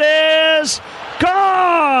 and it is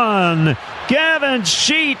gone. Gavin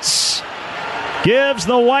Sheets gives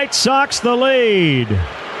the White Sox the lead.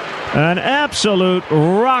 An absolute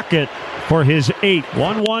rocket for his 8th.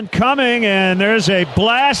 1-1 coming, and there's a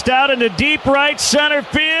blast out into deep right center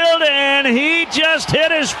field, and he just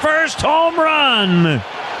hit his first home run.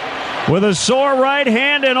 With a sore right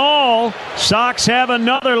hand and all, Sox have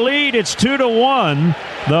another lead. It's 2-1.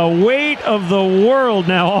 The weight of the world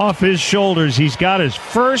now off his shoulders. He's got his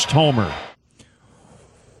first homer.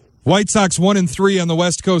 White Sox 1-3 on the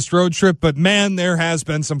West Coast road trip, but man, there has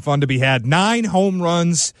been some fun to be had. 9 home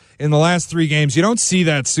runs in the last 3 games. You don't see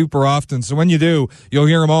that super often, so when you do, you'll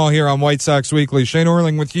hear them all here on White Sox Weekly. Shea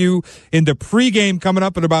Norling with you into pregame coming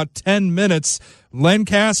up in about 10 minutes. Len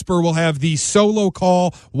Casper will have the solo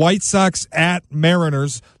call, White Sox at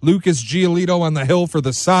Mariners. Lucas Giolito on the hill for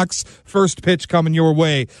the Sox. First pitch coming your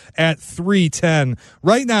way at 3:10.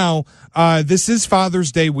 Right now, this is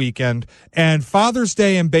Father's Day weekend, and Father's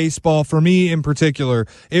Day in baseball, for me in particular,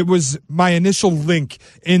 it was my initial link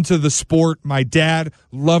into the sport. My dad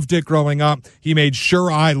loved it growing up. He made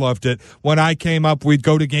sure I loved it. When I came up, we'd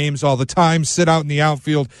go to games all the time, sit out in the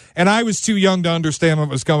outfield, and I was too young to understand what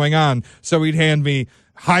was going on, so he'd hand me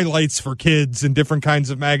highlights for kids and different kinds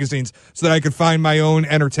of magazines so that I could find my own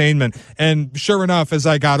entertainment. And sure enough, as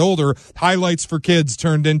I got older, highlights for kids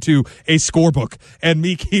turned into a scorebook, and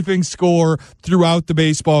me keeping score throughout the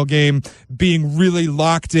baseball game, being really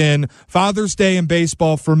locked in. Father's Day in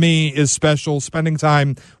baseball for me is special, spending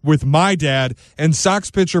time with my dad. And Sox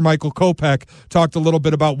pitcher Michael Kopech talked a little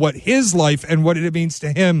bit about what his life and what it means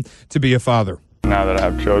to him to be a father. Now that I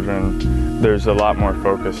have children, there's a lot more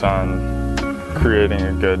focus on creating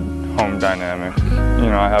a good home dynamic. You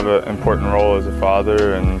know, I have an important role as a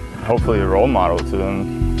father and hopefully a role model to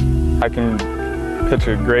them. I can pitch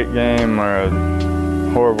a great game or a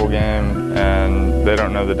horrible game and they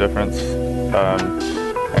don't know the difference.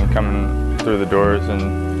 And coming through the doors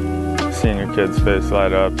and seeing your kid's face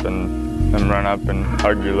light up and run up and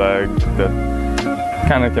hug your leg, that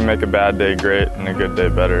kind of can make a bad day great and a good day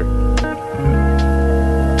better.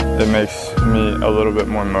 It makes me a little bit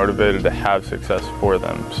more motivated to have success for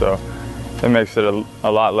them. So it makes it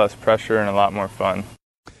a lot less pressure and a lot more fun.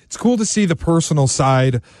 It's cool to see the personal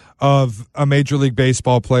side of a Major League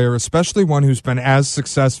Baseball player, especially one who's been as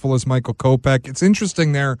successful as Michael Kopech. It's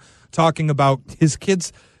interesting there talking about his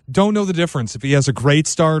kids don't know the difference if he has a great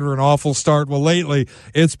start or an awful start. Well, lately,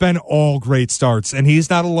 it's been all great starts, and he's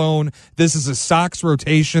not alone. This is a Sox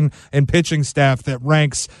rotation and pitching staff that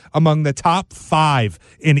ranks among the top 5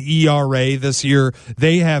 in ERA this year.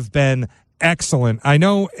 They have been excellent. I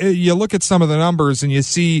know you look at some of the numbers and you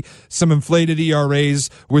see some inflated ERAs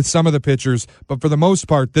with some of the pitchers, but for the most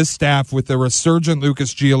part, this staff with the resurgent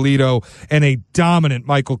Lucas Giolito and a dominant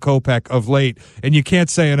Michael Kopech of late, and you can't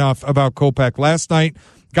say enough about Kopech. Last night,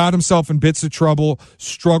 got himself in bits of trouble,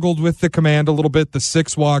 struggled with the command a little bit, the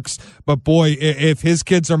 6 walks, but boy, if his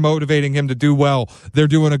kids are motivating him to do well, they're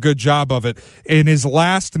doing a good job of it. In his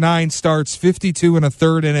last 9 starts, 52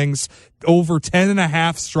 1/3 innings, over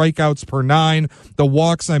 10.5 strikeouts per 9. The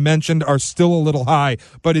walks I mentioned are still a little high,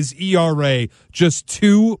 but his ERA just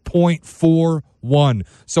 2.41.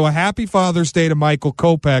 So a happy Father's Day to Michael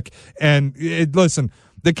Kopech. And listen,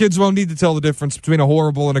 the kids won't need to tell the difference between a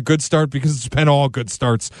horrible and a good start because it's been all good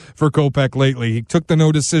starts for Kopech lately. He took the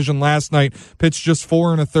no decision last night, pitched just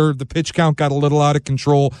 4 1/3. The pitch count got a little out of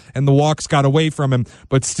control, and the walks got away from him,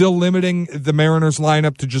 but still limiting the Mariners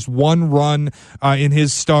lineup to just 1 run in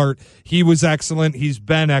his start. He was excellent. He's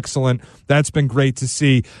been excellent. That's been great to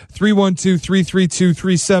see.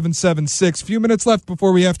 312-332-3776. Few minutes left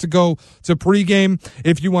before we have to go to pregame.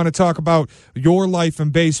 If you want to talk about your life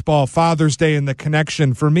in baseball, Father's Day and the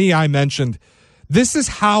connection. For me, I mentioned this is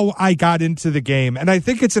how I got into the game, and I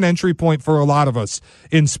think it's an entry point for a lot of us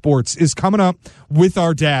in sports, is coming up with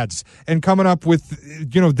our dads and coming up with,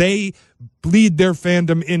 they bleed their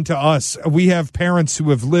fandom into us. We have parents who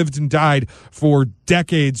have lived and died for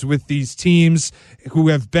decades with these teams, who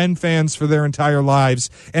have been fans for their entire lives,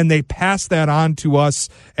 and they pass that on to us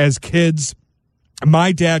as kids.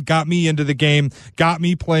 My dad got me into the game, got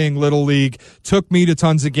me playing Little League, took me to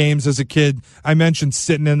tons of games as a kid. I mentioned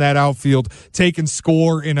sitting in that outfield, taking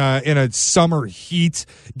score in a summer heat,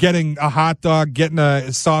 getting a hot dog, getting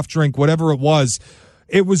a soft drink, whatever it was.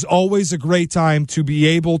 It was always a great time to be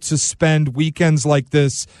able to spend weekends like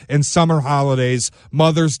this and summer holidays,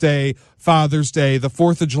 Mother's Day, Father's Day, the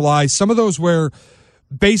 4th of July, some of those where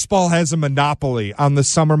baseball has a monopoly on the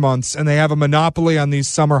summer months, and they have a monopoly on these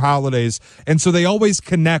summer holidays. And so they always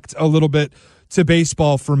connect a little bit to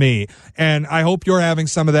baseball for me. And I hope you're having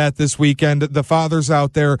some of that this weekend. The fathers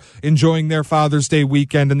out there enjoying their Father's Day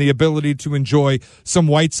weekend and the ability to enjoy some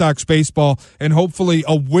White Sox baseball and hopefully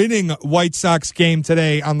a winning White Sox game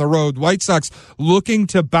today on the road. White Sox looking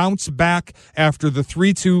to bounce back after the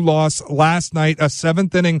 3-2 loss last night, a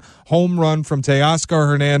 7th inning home run from Teoscar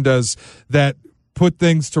Hernandez that put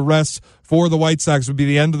things to rest for the White Sox. Would be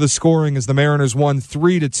the end of the scoring as the Mariners won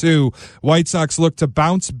 3-2. White Sox look to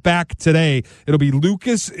bounce back today. It'll be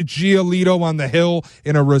Lucas Giolito on the hill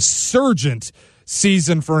in a resurgent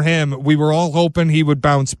season for him. We were all hoping he would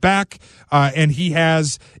bounce back, and he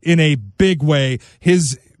has in a big way.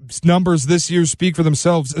 His numbers this year speak for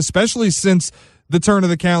themselves, especially since the turn of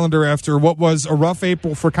the calendar after what was a rough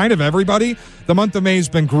April for kind of everybody. The month of May has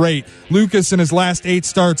been great. Lucas in his last 8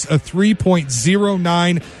 starts, a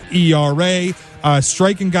 3.09 ERA,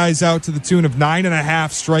 striking guys out to the tune of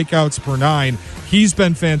 9.5 strikeouts per 9. He's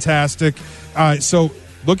been fantastic. So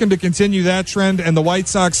looking to continue that trend. And the White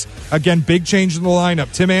Sox, again, big change in the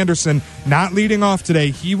lineup. Tim Anderson not leading off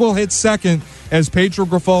today. He will hit second as Pedro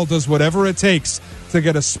Grifol does whatever it takes to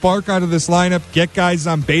get a spark out of this lineup, get guys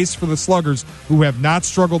on base for the Sluggers who have not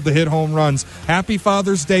struggled to hit home runs. Happy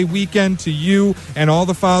Father's Day weekend to you and all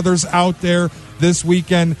the fathers out there this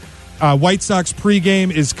weekend. White Sox pregame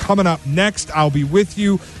is coming up next. I'll be with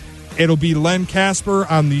you. It'll be Len Casper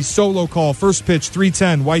on the solo call. First pitch,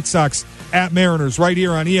 3:10, White Sox at Mariners, right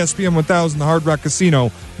here on ESPN 1000, the Hard Rock Casino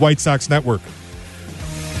White Sox Network.